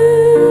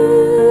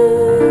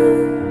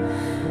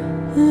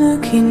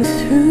 looking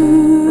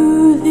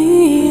through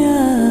the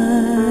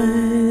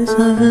eyes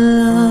of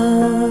love.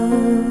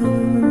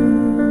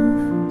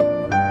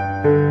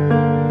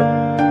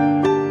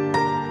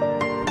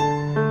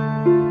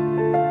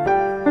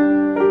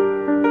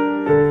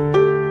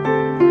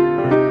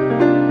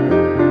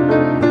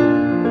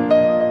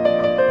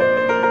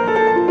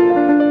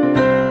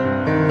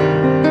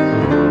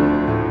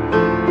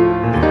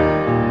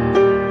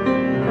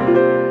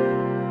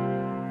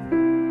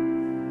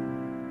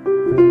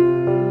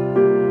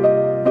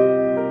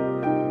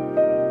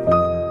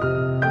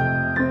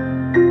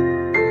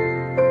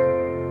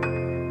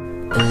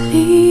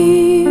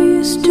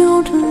 Please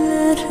don't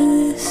let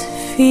this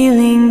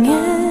feeling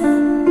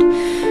end.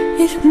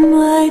 It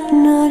might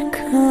not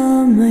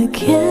come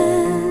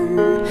again,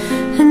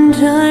 and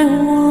I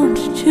want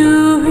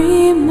to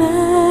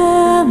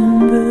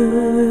remember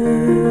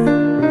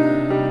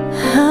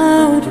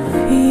how it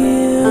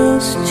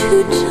feels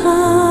to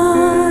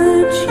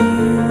touch you,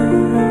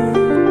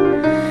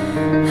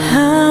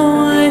 how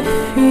I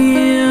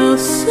feel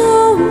so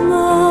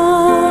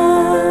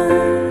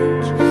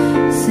much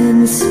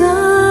since I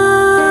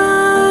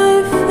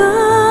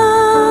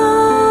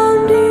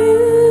found you,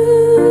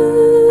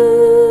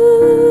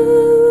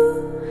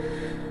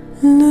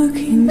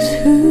 looking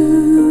through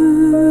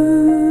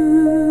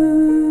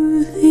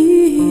the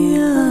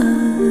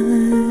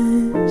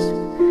eyes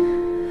of love.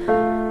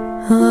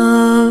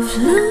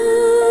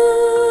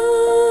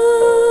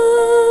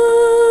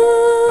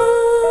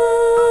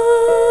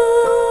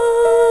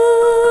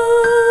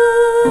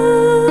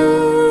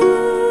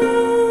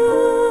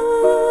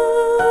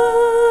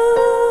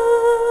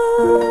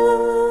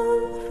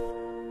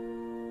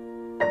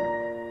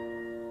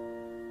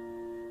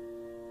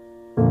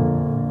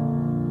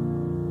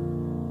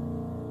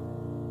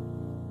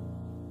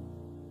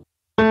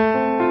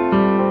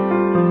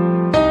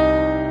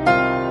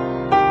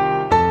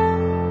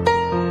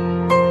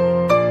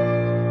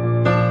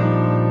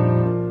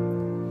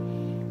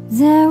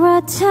 There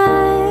are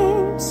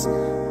times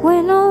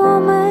when a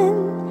woman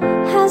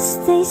has,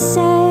 they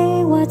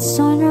say, what's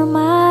on her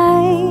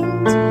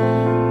mind,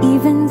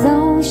 even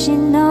though she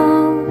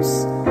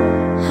knows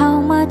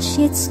how much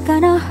it's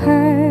gonna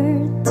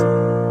hurt.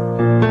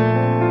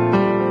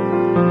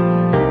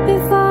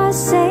 Before I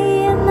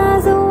say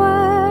another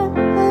word,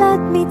 let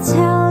me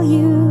tell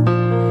you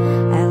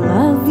I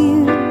love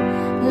you.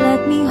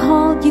 Let me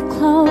hold you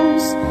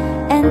close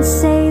and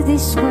say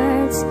these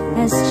words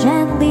as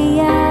gently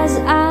as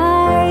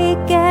I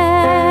can.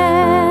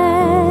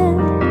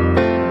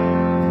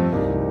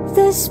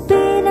 There's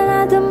been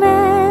another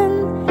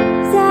man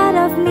that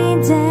I've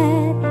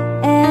needed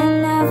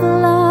and I've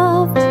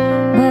loved,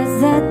 but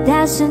that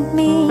doesn't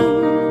mean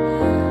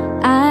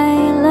I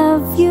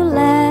love you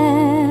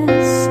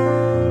less.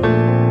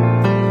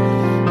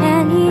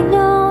 And he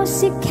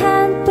knows he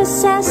can't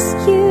possess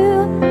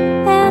you,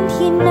 and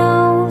he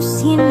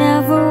knows he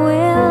never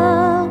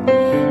will.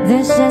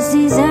 There's just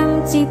this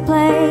empty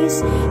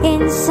place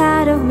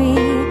inside of me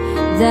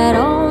that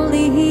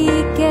only he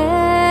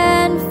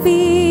can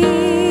feel.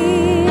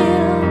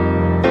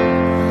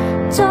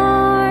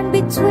 Torn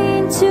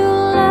between two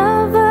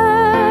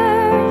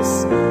lovers,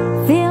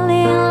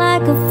 feeling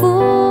like a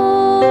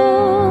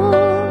fool.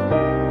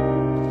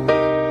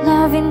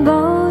 Loving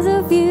both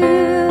of you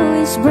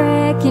is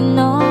breaking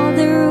all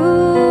the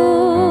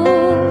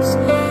rules.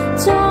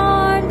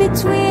 Torn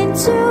between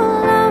two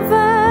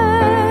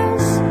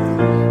lovers,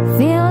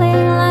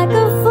 feeling like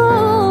a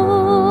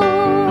fool.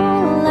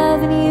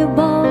 Loving you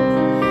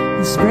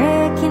both is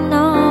breaking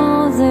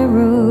all the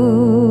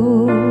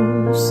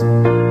rules.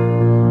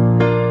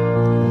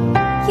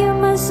 You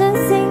mustn't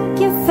think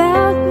you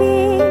felt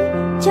me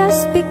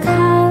just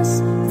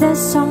because there's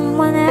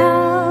someone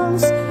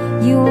else.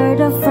 You were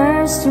the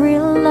first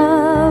real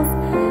love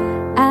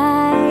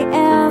I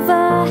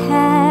ever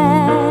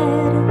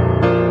had.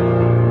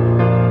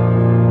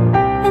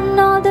 And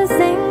all the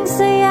things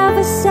I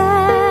ever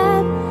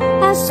said,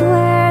 I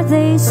swear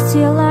they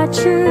still are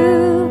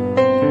true.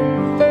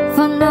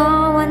 For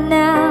no one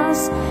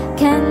else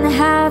can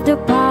have the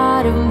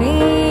part of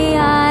me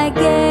I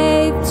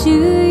gave to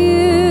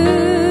you.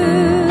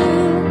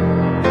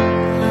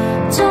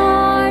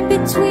 Torn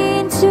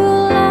between two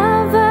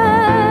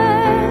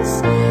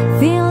lovers,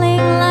 feeling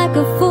like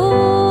a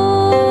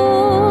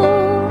fool.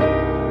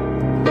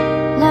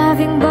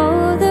 Loving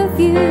both of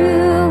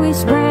you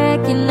is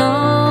breaking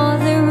all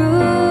the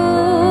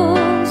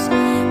rules.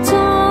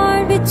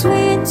 Torn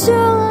between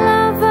two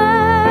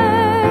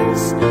lovers,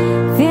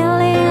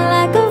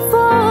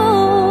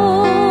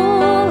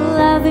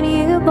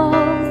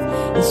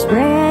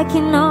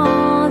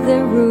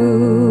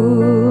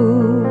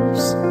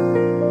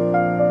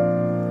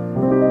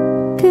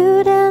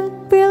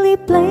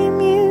 blame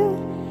you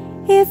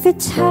if you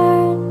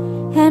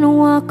turn and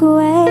walk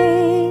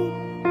away.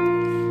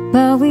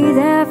 But with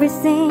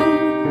everything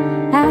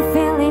I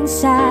feel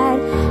inside,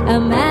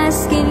 I'm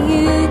asking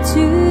you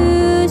to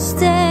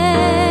stay.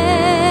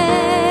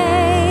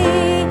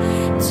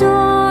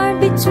 Torn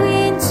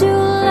between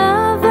two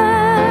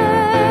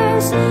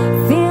lovers,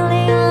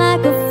 feeling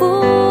like a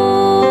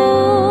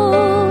fool.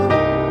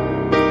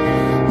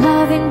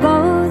 Loving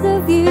both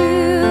of you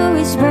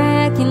is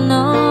breaking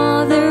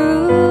all the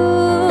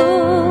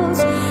rules.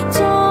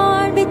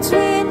 Torn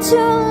between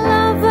two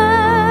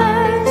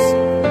lovers,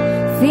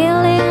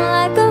 feeling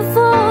like a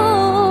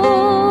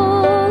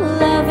fool.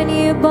 Loving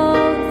you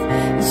both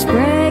is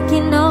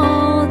breaking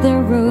all the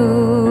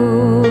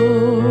rules.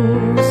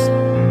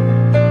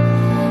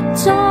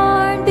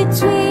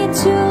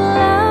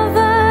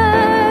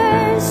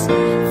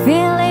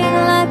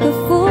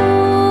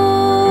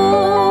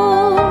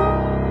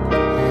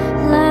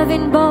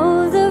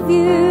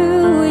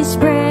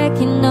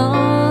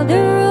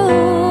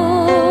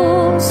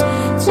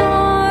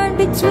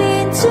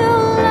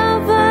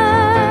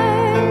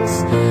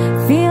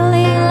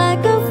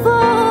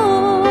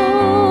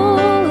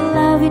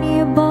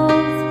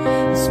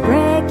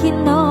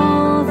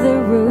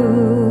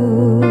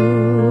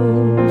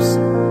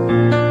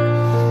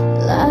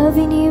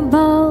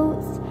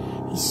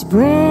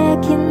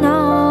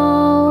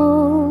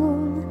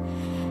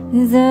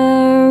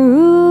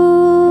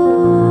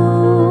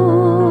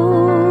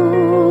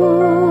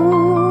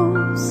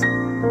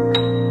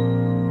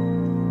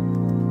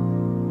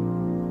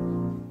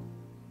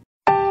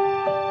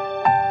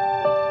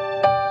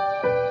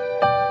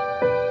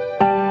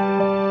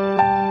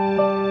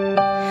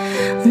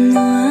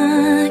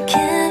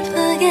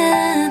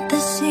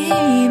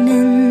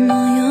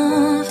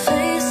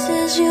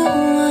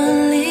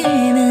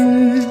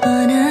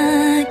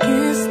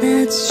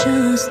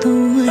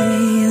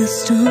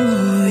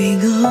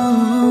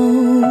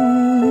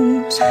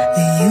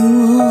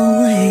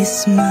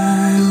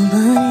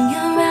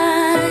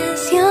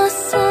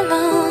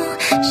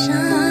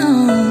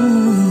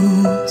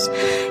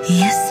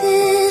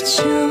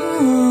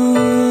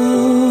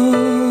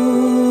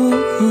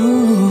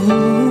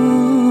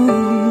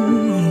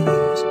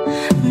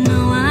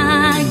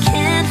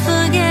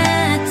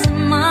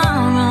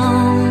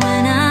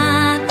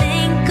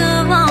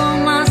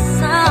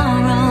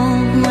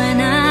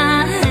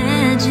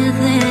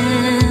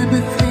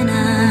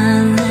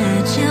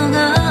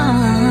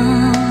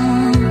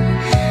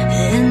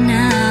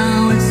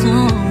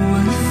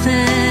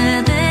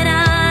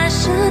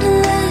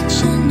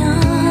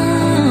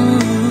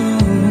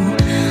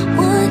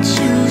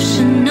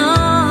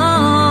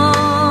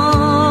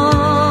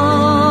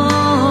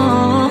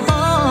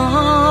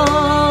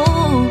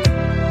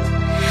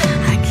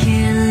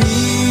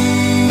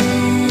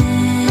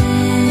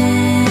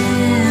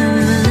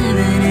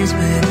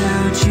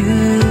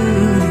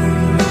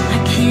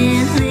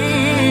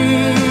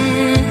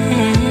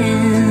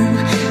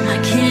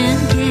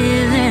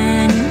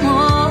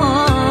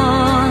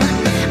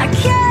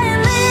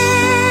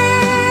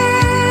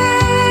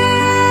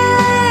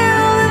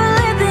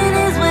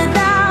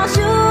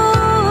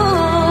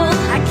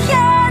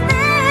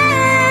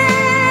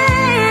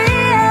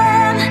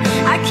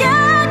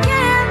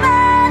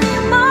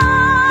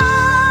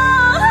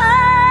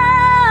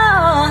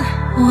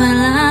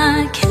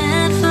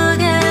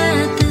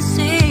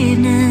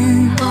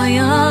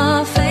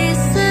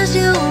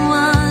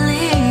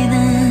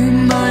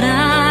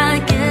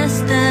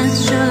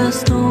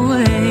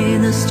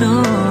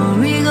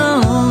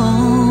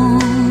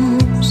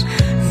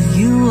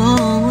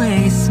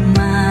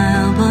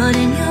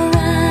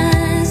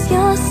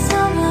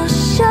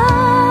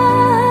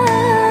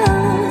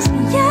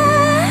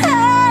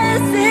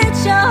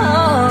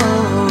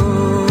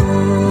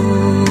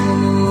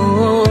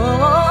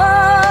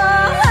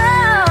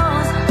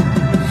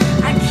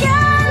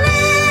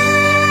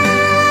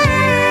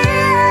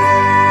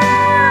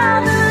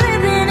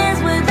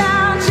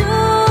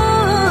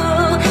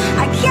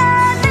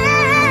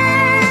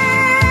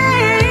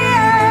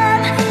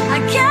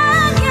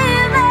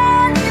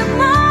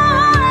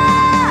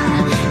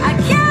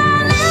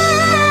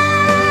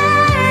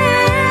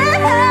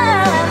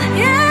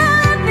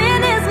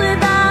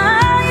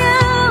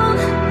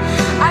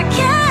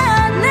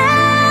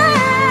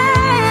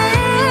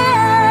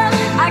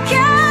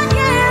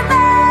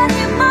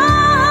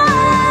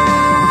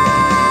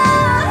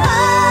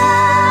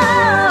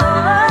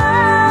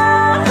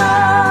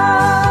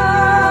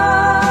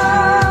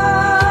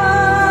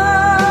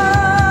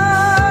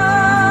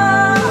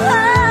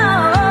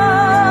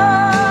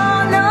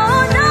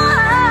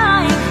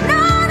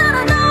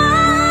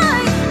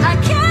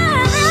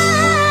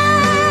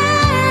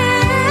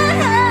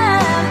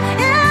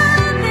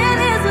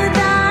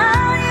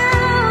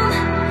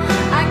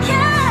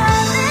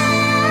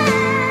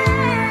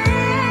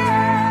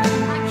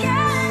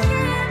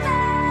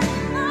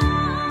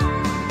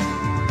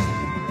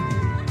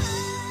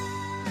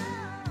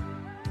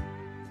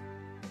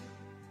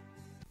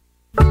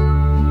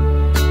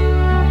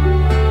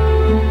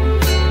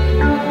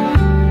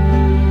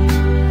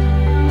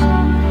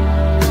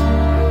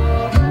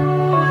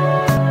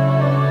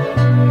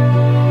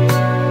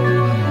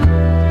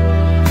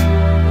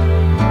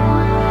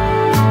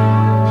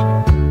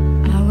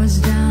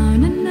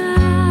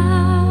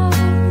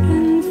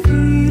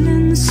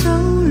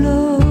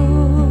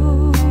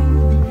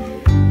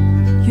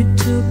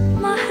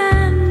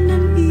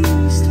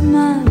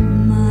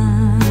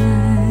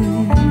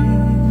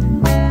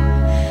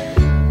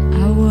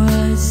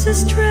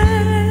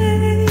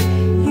 astray,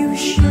 you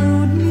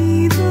showed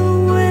me the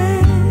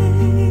way,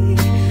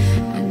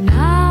 and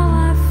now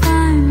I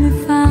finally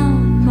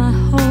found my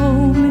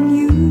home in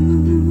you.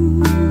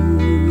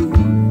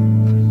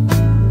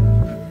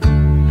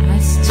 I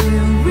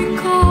still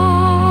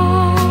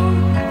recall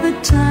the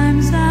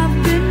times I've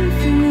been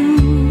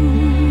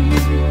through,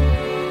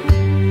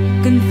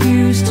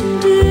 confused and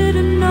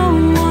didn't know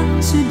what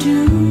to do.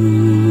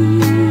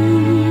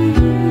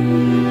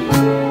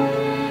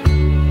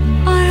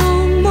 I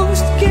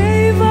almost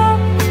gave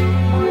up,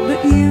 but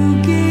you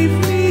gave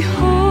me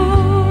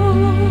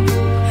hope.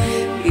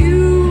 You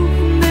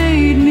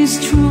made me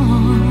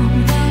strong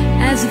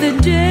as the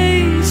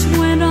days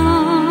went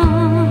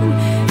on.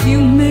 You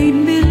made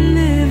me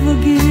live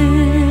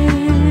again.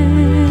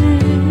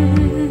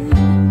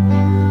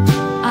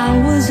 I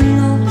was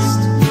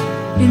lost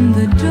in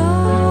the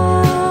dark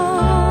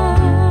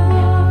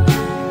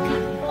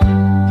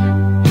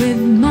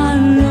with my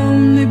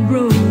lonely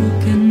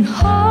broken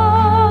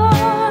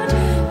heart.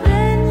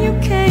 Then you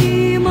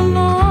came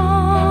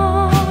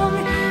along,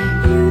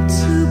 you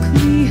took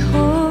me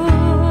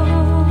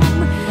home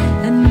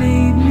and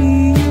made me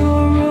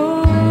your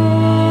own.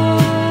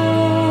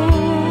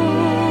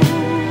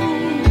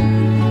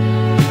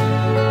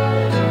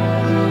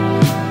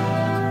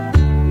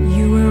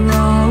 You were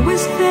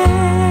always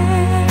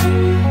there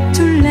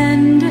to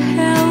lend a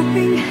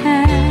helping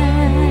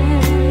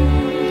hand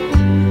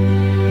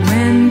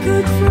when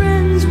good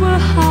friends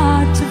were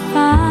hard to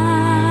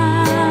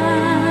find.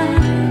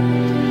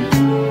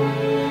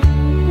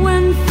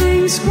 When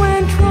things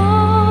went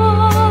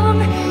wrong,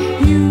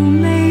 you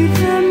made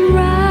them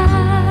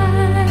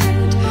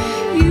right.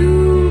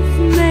 You've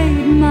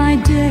made my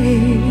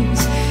days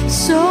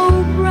so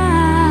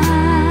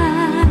bright.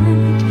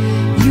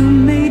 You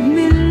made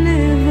me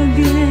live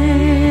again.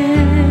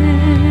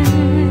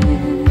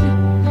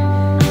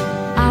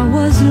 I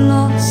was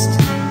lost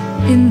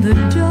in the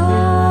dark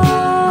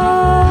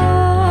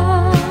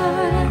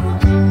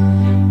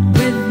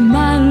with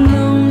my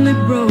lonely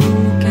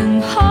broken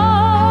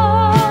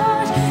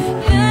heart.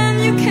 Then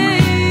you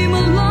came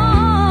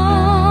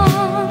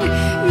along,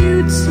 you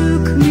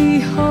took me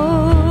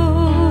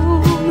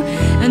home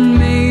and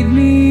made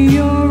me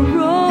your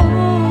own.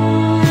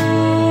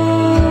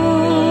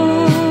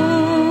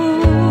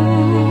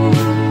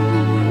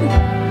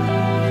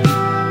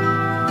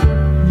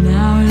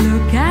 Now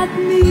look at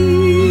me,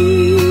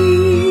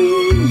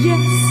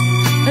 yes,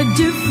 a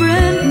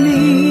different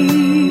me,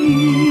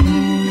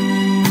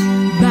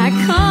 back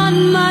on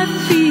my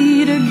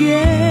feet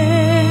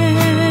again.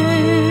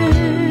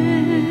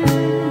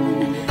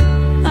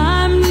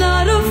 I'm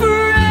not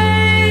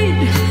afraid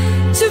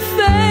to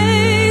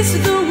face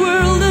the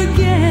world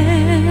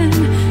again,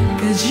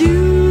 'cause you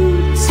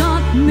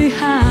taught me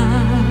how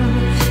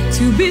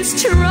to be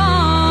strong.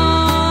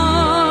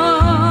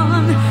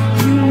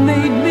 You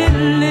made me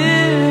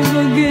live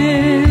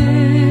again.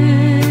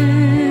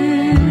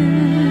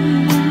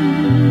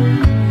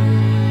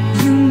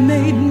 You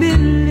made me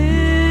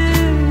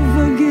live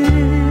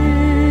again.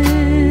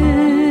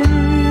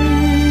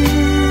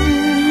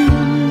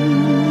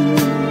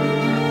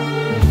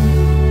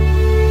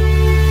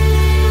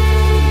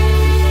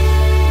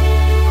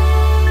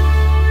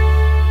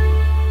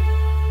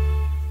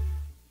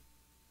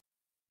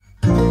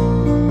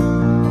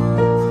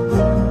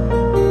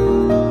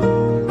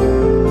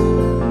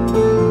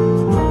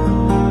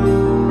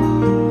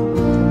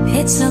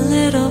 It's a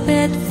little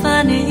bit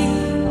funny,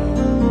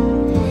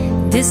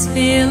 this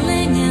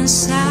feeling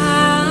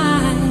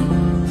inside.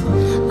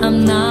 I'm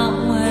not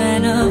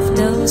one of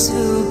those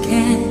who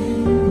can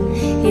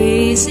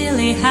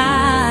easily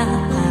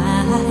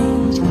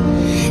hide.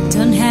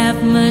 Don't have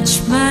much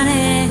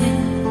money,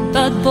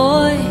 but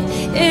boy,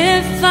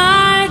 if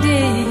I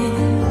did,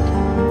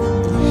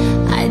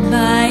 I'd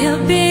buy a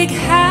big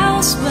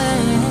house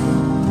where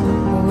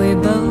we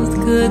both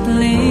could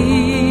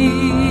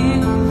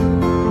live.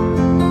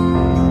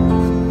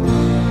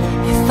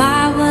 If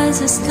I was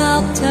a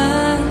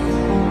sculptor,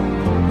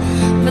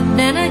 but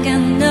then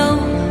again no,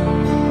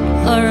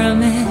 or a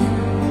man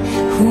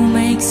who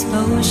makes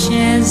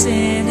potions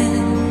in a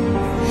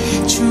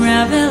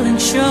traveling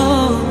show.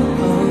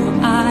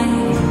 I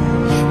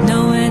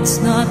know it's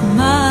not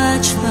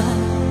much, but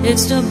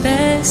it's the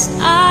best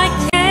I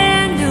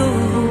can do.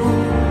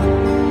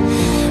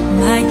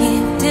 My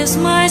gift is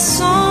my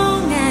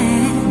song,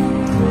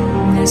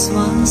 and this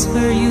one's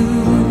for you.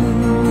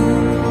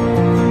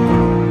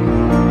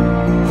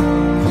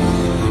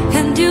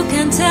 And you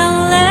can tell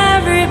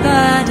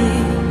everybody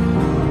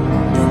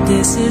that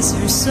this is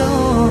her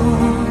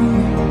song.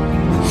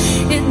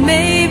 It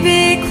may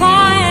be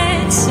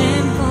quite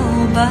simple,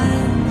 but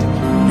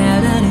now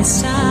that it's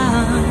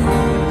time,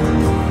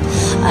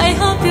 I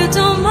hope you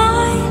don't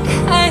mind,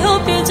 I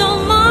hope you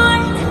don't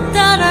mind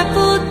that I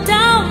put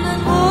down in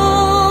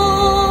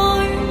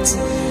words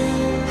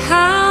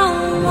how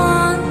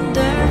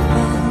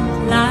wonderful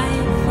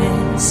life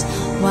is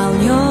while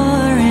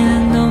you're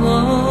in the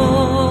world.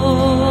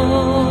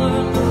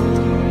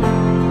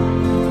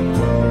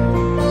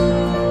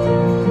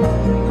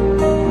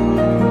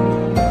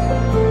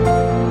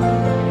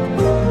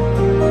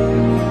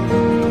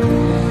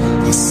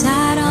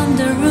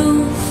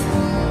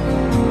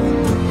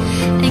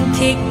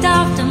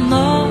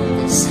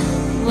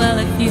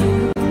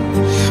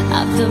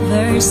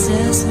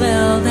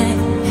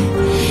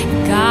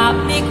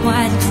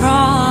 quite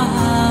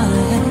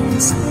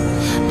cross,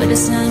 but the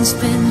sun's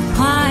been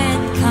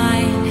quite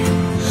kind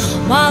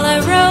while I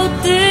wrote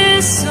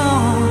this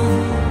song.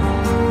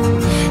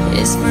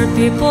 It's for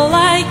people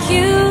like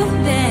you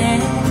that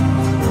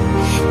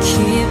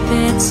keep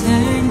it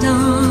turned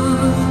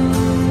on.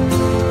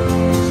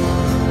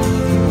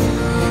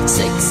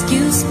 So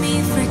excuse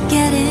me for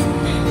getting,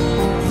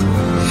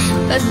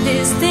 but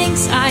these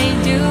things I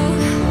do,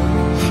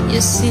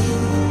 you see,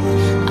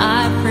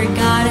 I've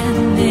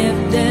forgotten if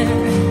they're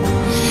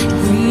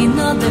green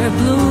or they're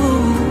blue.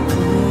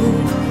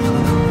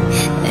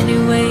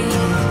 Anyway,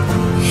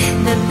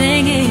 the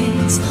thing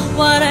is,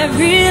 what I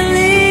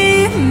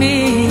really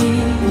mean,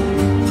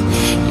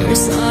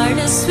 yours are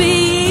the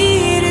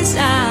sweetest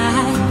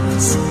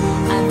eyes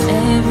I've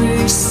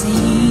ever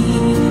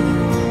seen.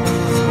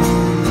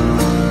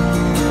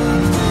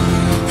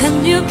 And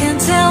you can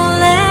tell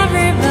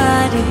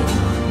everybody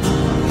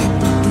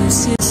that this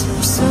is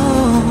your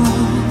song.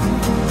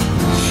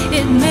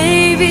 It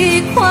may be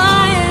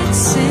quite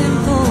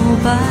simple,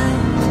 but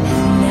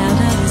now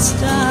that it's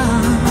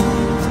done,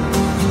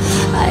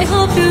 I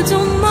hope you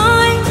don't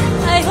mind,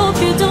 I hope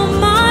you don't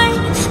mind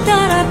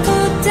that I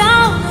put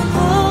down the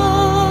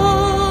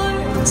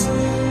words.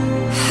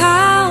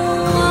 How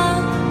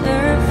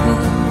wonderful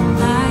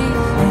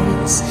life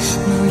is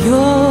now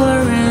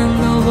you're in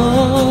the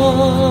world.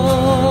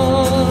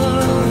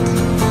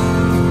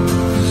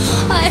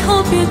 I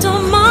hope you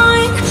don't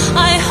mind,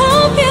 I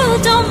hope you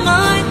don't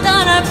mind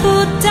that I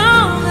put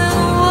down the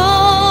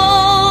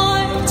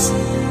words.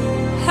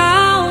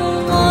 How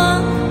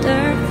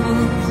wonderful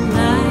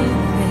life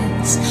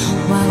is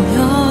while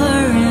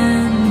you're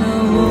in the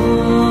world.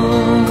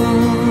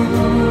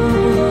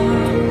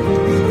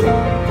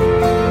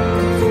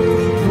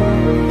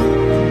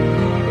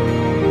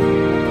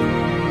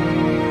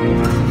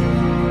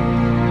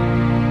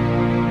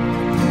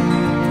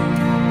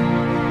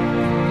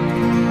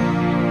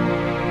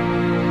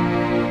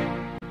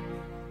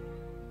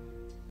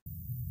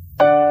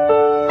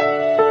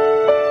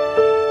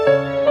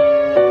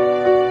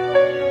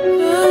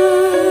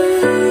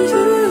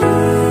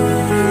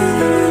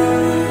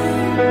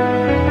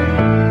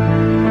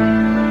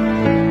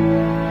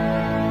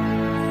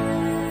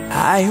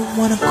 I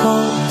wanna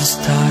call the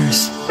stars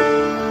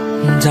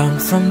down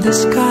from the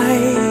sky.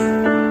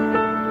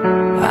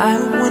 I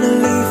wanna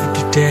live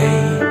today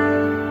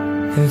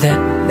that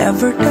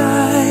never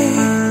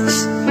dies.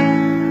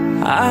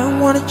 I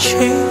wanna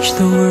change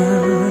the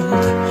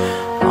world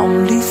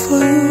only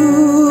for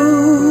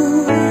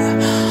you.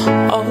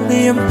 All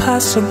the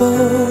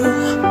impossible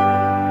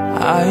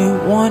I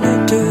wanna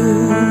do.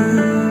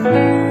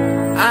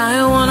 I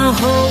wanna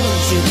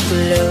hold you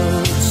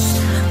close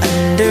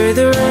under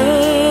the rain.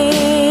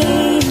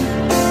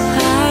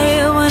 I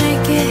wanna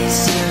kiss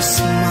your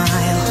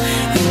smile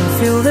and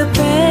feel the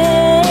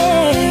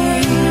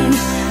pain.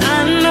 I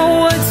know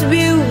what's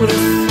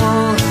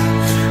beautiful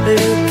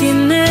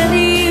looking at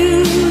you.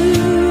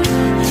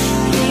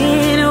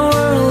 In a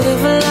world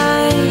of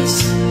lies,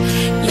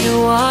 you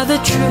are the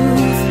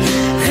truth.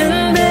 And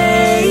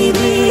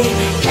baby,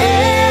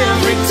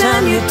 every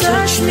time you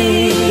touch me,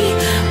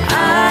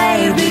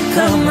 I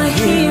become a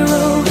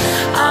hero.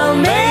 I'll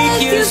make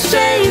you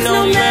safe no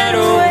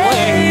matter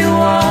where you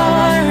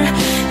are,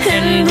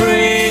 and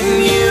bring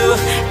you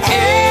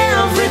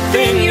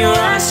everything you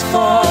ask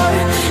for.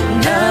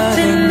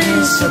 Nothing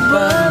is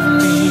above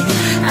me.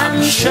 I'm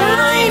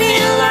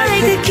shining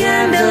like a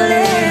candle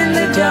in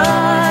the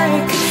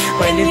dark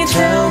when you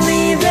tell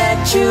me that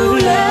you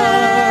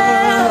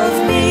love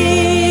me.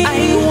 I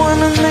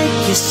wanna make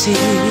you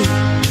see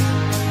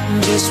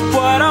just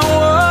what I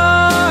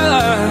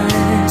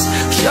want.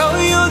 Show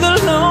you the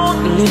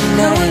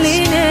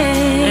loneliness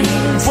and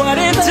what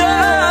it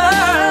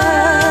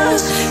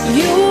does.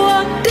 You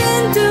walked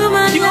into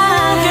my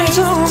life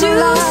to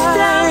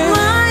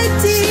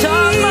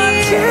stop my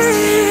tears.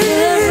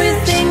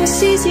 Everything's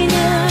easy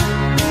now.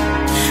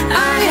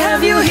 I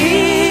have you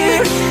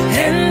here,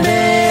 and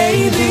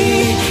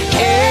baby,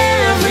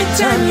 every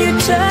time you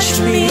touch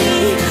me,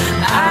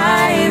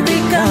 I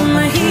become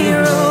a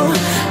hero.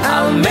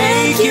 I'll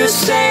make you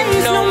safe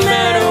no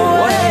matter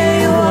where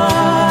you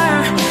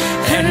are,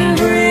 and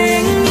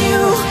bring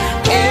you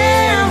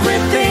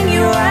everything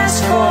you ask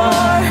for.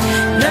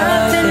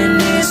 Nothing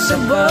is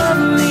above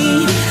me.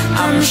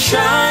 I'm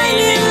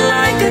shining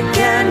like a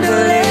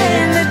candle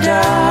in the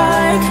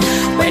dark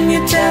when you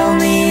tell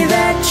me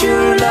that you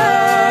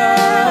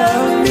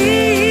love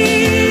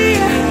me.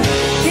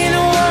 In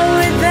a world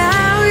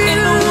without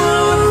you,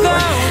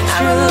 I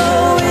will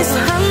always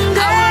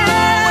hunger.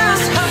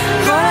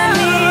 All I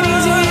need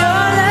is your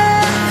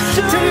love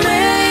to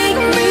make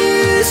me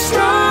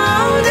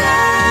stronger.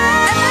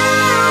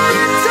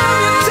 Every time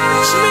you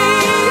touch me,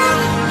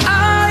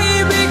 I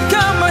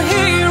become a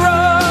hero.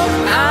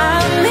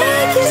 I'll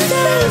make you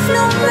safe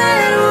no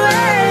matter where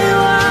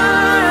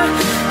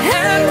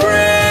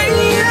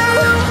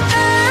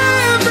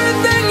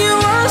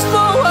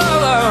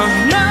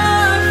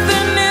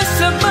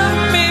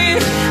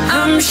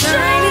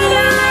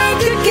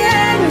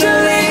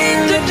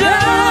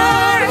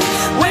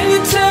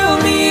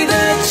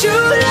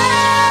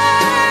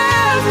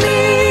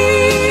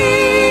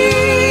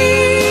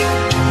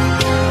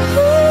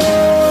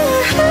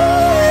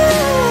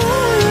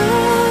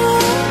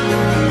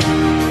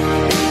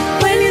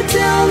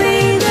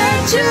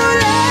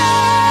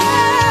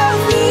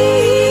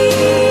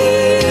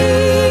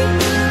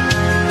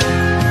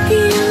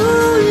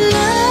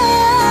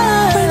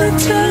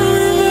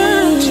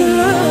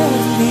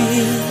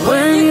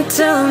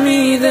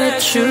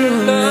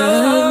should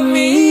love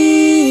me.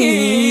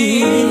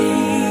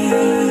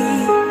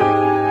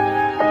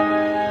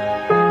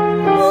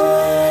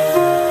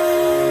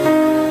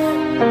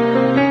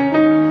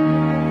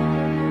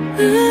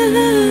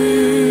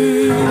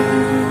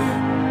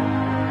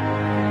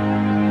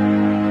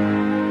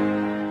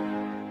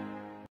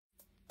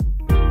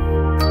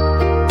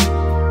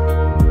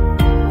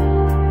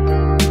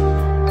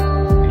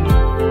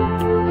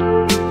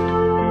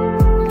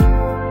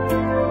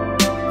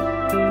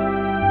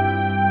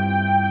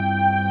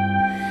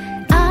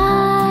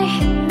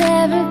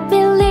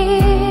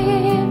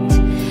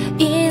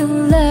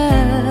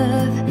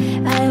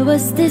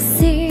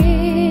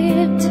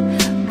 Deceived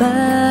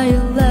by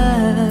your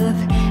love.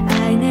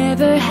 I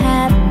never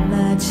had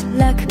much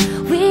luck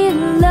with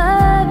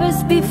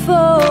lovers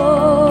before.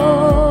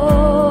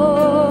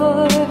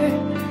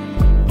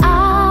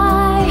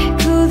 I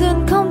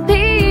couldn't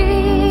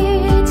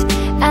compete.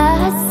 I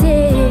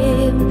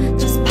seem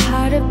just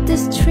part of the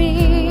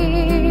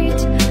street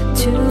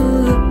to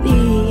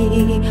be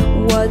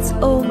what's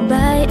owned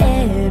by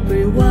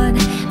everyone.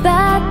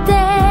 But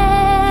then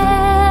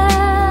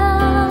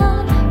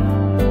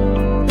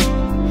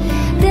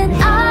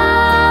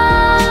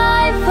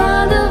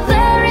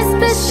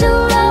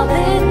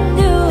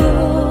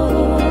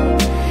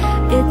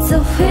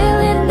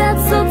feeling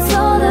that's so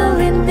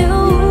totally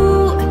new.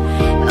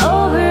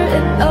 Over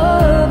and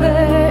over,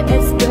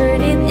 it's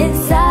burning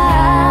inside.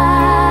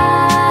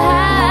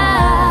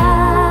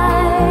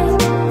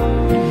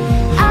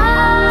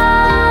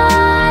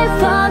 I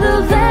found a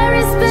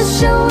very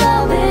special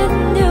love in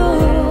you,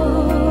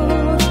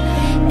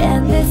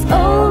 and this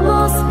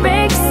almost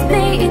breaks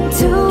me in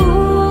two,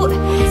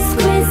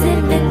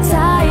 squeezing me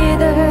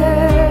tighter.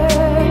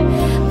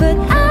 But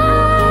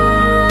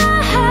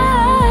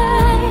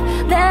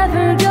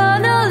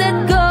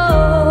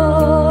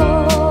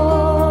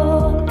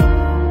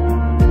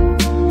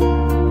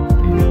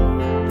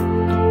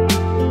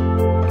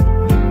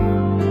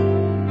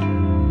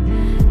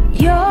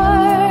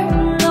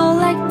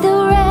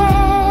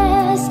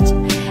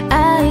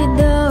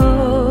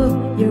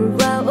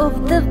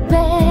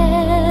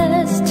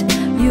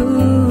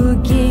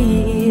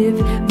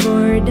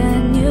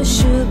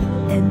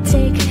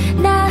take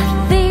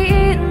nothing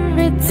in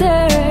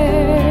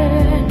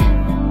return.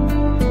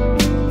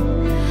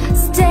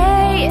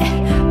 Stay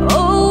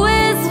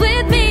always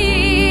with me,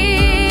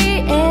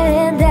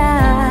 and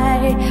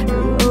I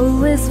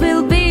always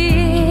will be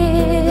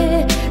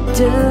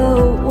the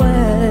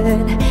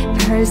one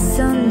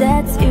person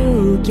that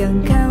you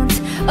can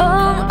count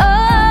on.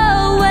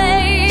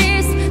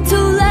 Always to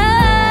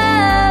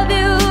love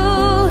you,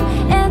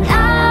 and I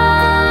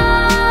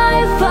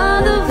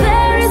found a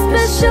very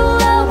special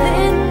love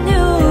in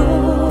you.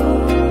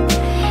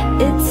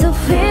 It's a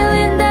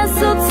feeling that's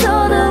so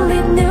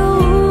totally new.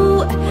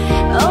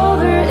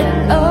 Over and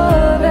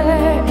over,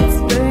 it's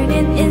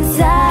burning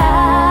inside.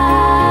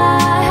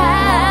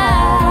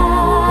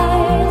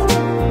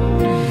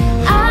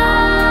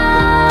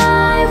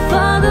 I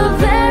found a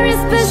very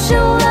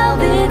special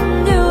love in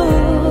you,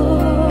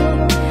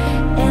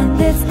 and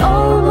this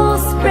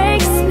almost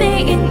breaks me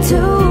in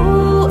two,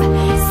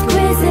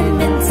 squeezing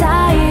me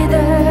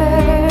tighter.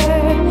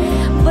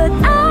 But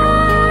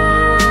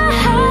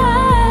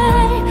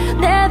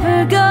never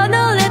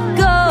gonna let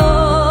go.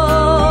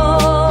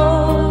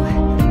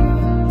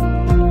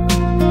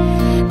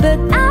 But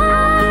I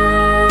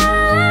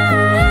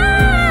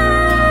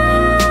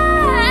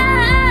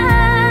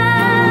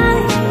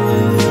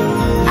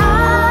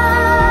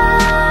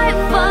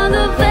found a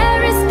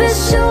very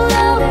special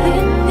love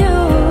in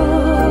you.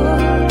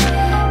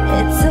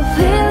 It's a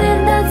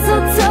feeling that's so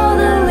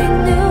totally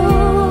new.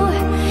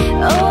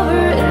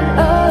 Over and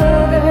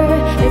over,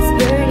 it's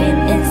burning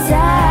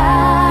inside.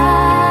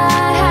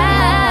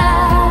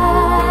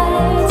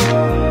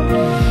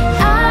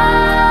 I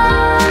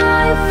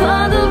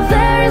found a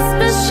very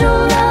special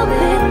love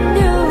in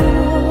you,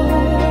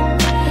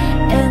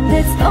 and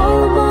this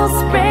almost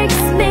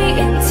breaks me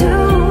in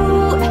two,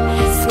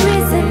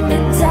 squeezing me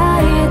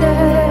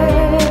tighter.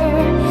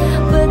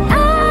 But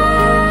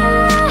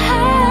I'm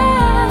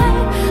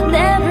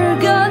never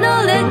gonna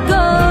let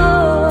go.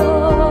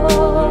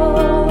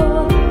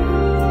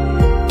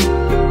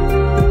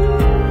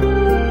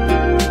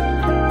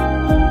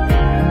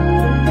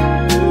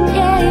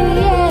 Yeah,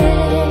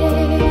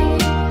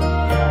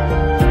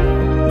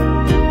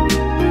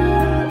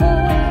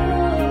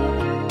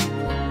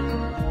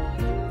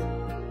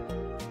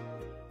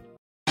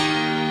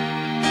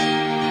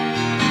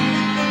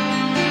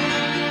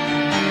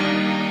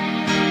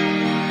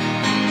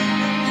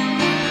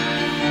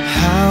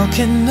 How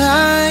can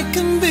I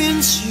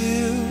convince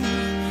you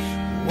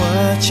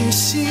what you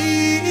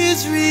see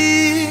is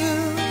real?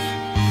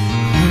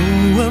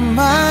 Who am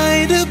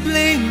I to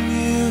blame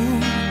you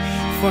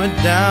for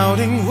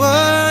doubting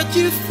what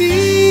you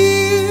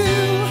feel?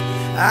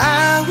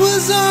 I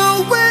was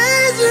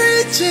always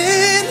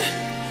reaching.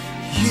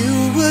 You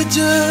were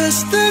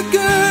just the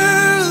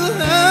girl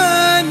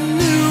I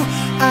knew.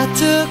 I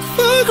took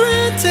for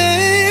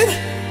granted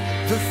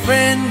the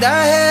friend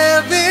I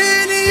have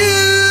in you.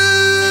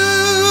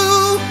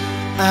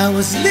 I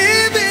was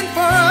living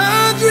for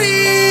a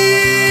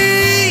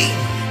dream,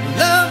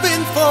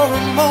 loving for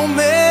a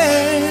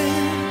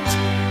moment,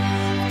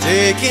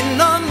 taking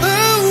on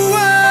the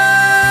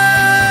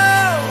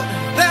world.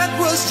 That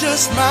was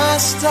just my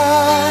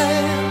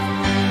style.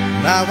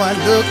 Now I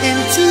look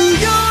into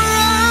your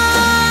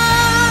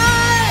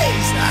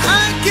eyes,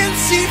 I can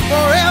see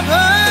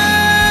forever.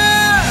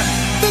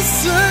 The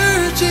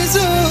search is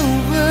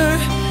over,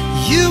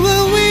 you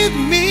were with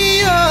me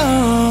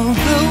all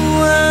the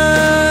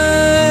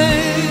way.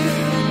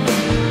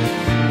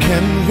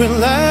 Can we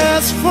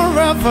last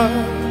forever?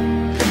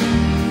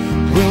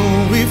 Will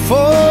we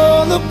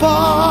fall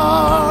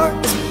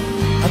apart?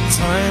 At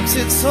times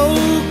it's so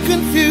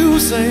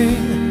confusing,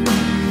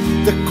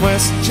 the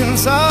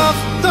questions of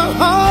the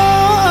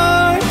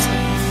heart.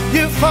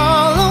 You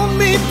follow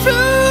me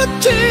through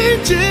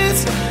changes,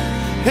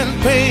 and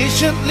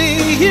patiently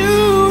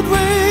you'd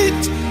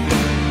wait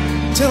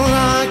till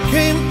I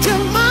came to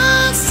my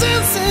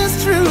senses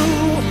through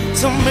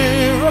some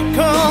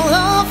miracle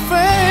of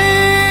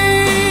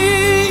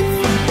faith.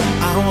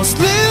 I was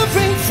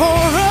living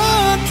for a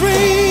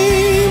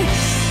dream,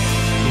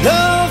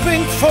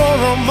 loving for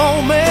a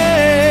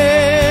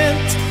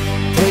moment,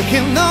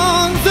 taking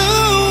on the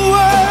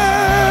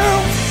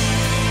world.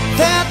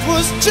 That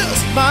was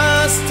just my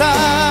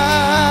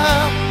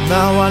style.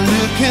 Now I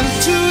look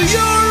into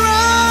your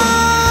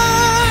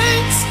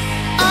eyes,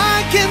 I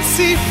can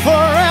see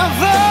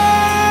forever.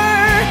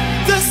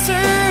 The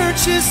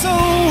search is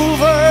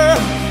over,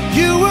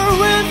 you were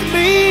with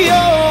me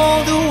all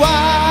the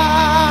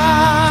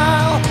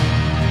while.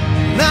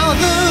 Now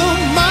the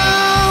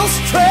miles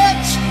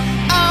stretch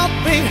out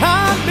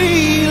behind me,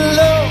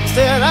 loves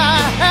that I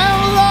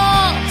have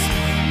lost,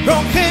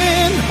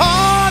 broken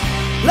heart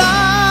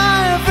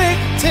lie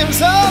victims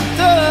of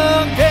the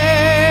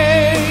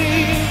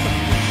game.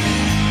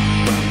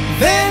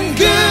 Then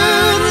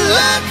good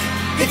luck,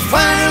 it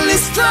finally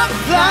struck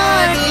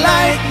like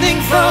lightning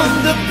from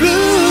the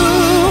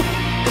blue.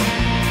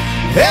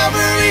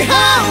 Every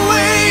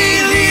highway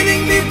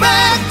leading me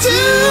back to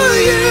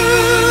you.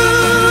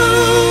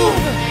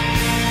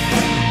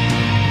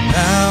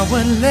 Now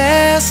at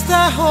last I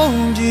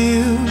hold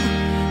you,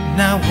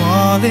 now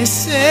all is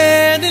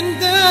said and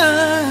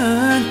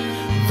done.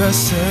 The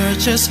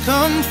search has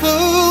come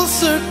full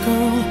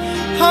circle,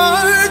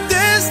 our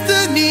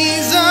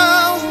destinies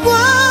are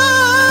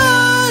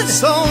one.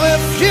 So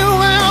if you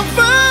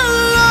ever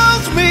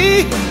love me,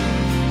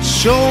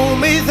 show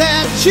me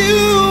that you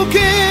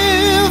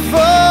give a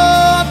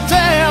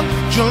damn.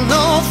 You'll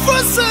know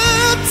for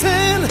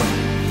certain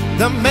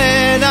the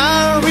man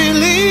I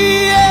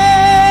really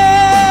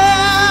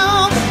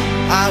am.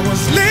 I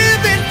was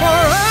living for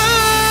a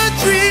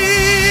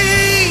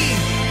dream,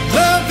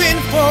 loving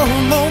for a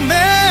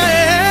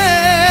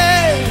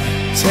moment,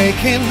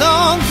 taking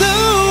on the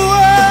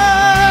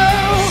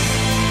world.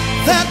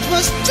 That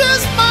was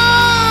just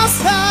my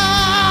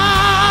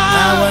style.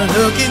 Now I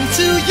look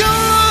into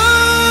your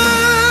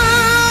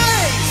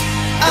eyes,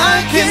 I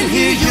can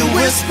hear you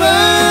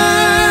whisper,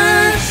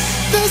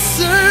 the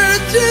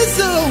search is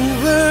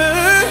over.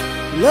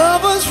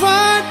 Love was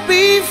right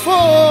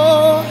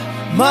before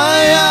my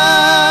eyes.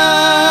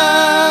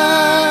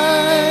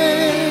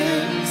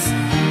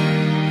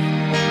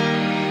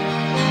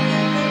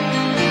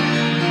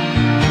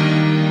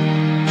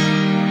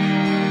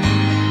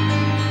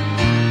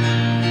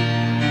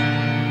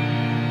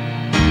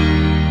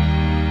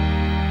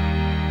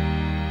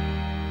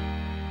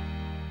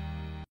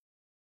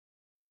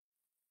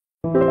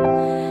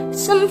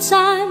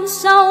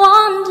 Sometimes I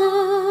wonder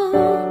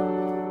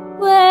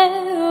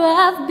where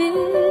I've been,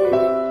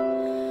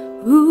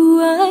 who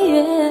I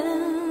am.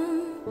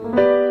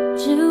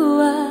 Do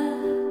I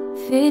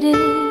fit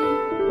in?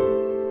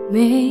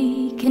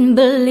 Making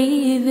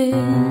believe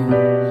in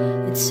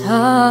it's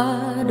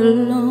hard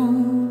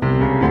alone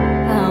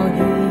out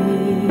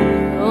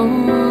here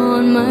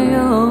on my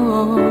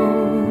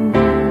own.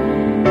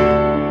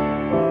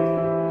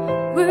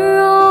 We're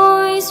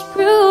always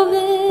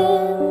proving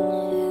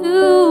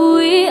who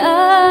we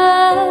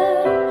are,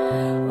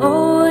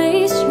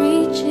 always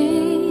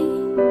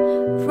reaching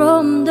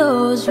from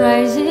those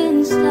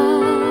rising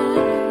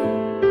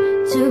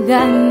stars to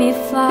guide me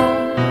far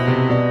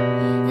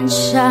and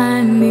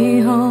shine me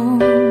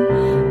home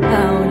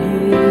out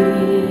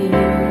here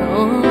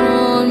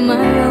on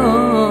my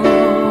own.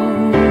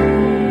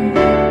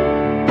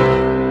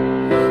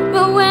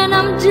 But when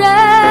I'm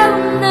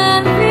down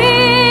and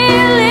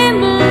feeling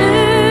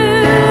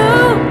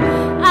blue,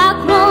 I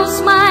close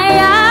my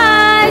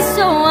eyes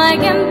so I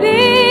can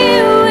be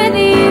with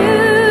you.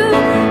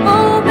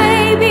 Oh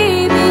baby,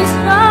 be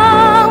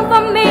strong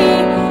for me,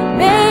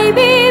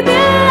 baby,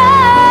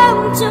 belong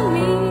to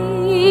me,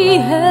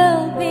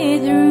 help me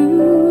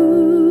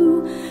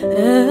through.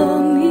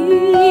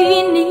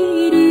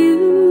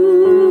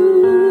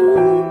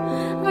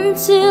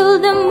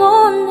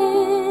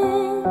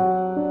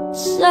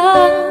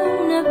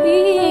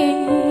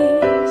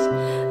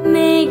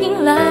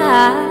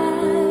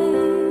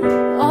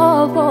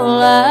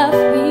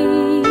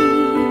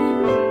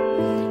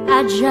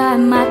 dry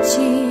my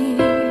tears.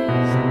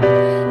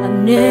 I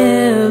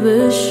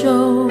never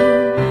show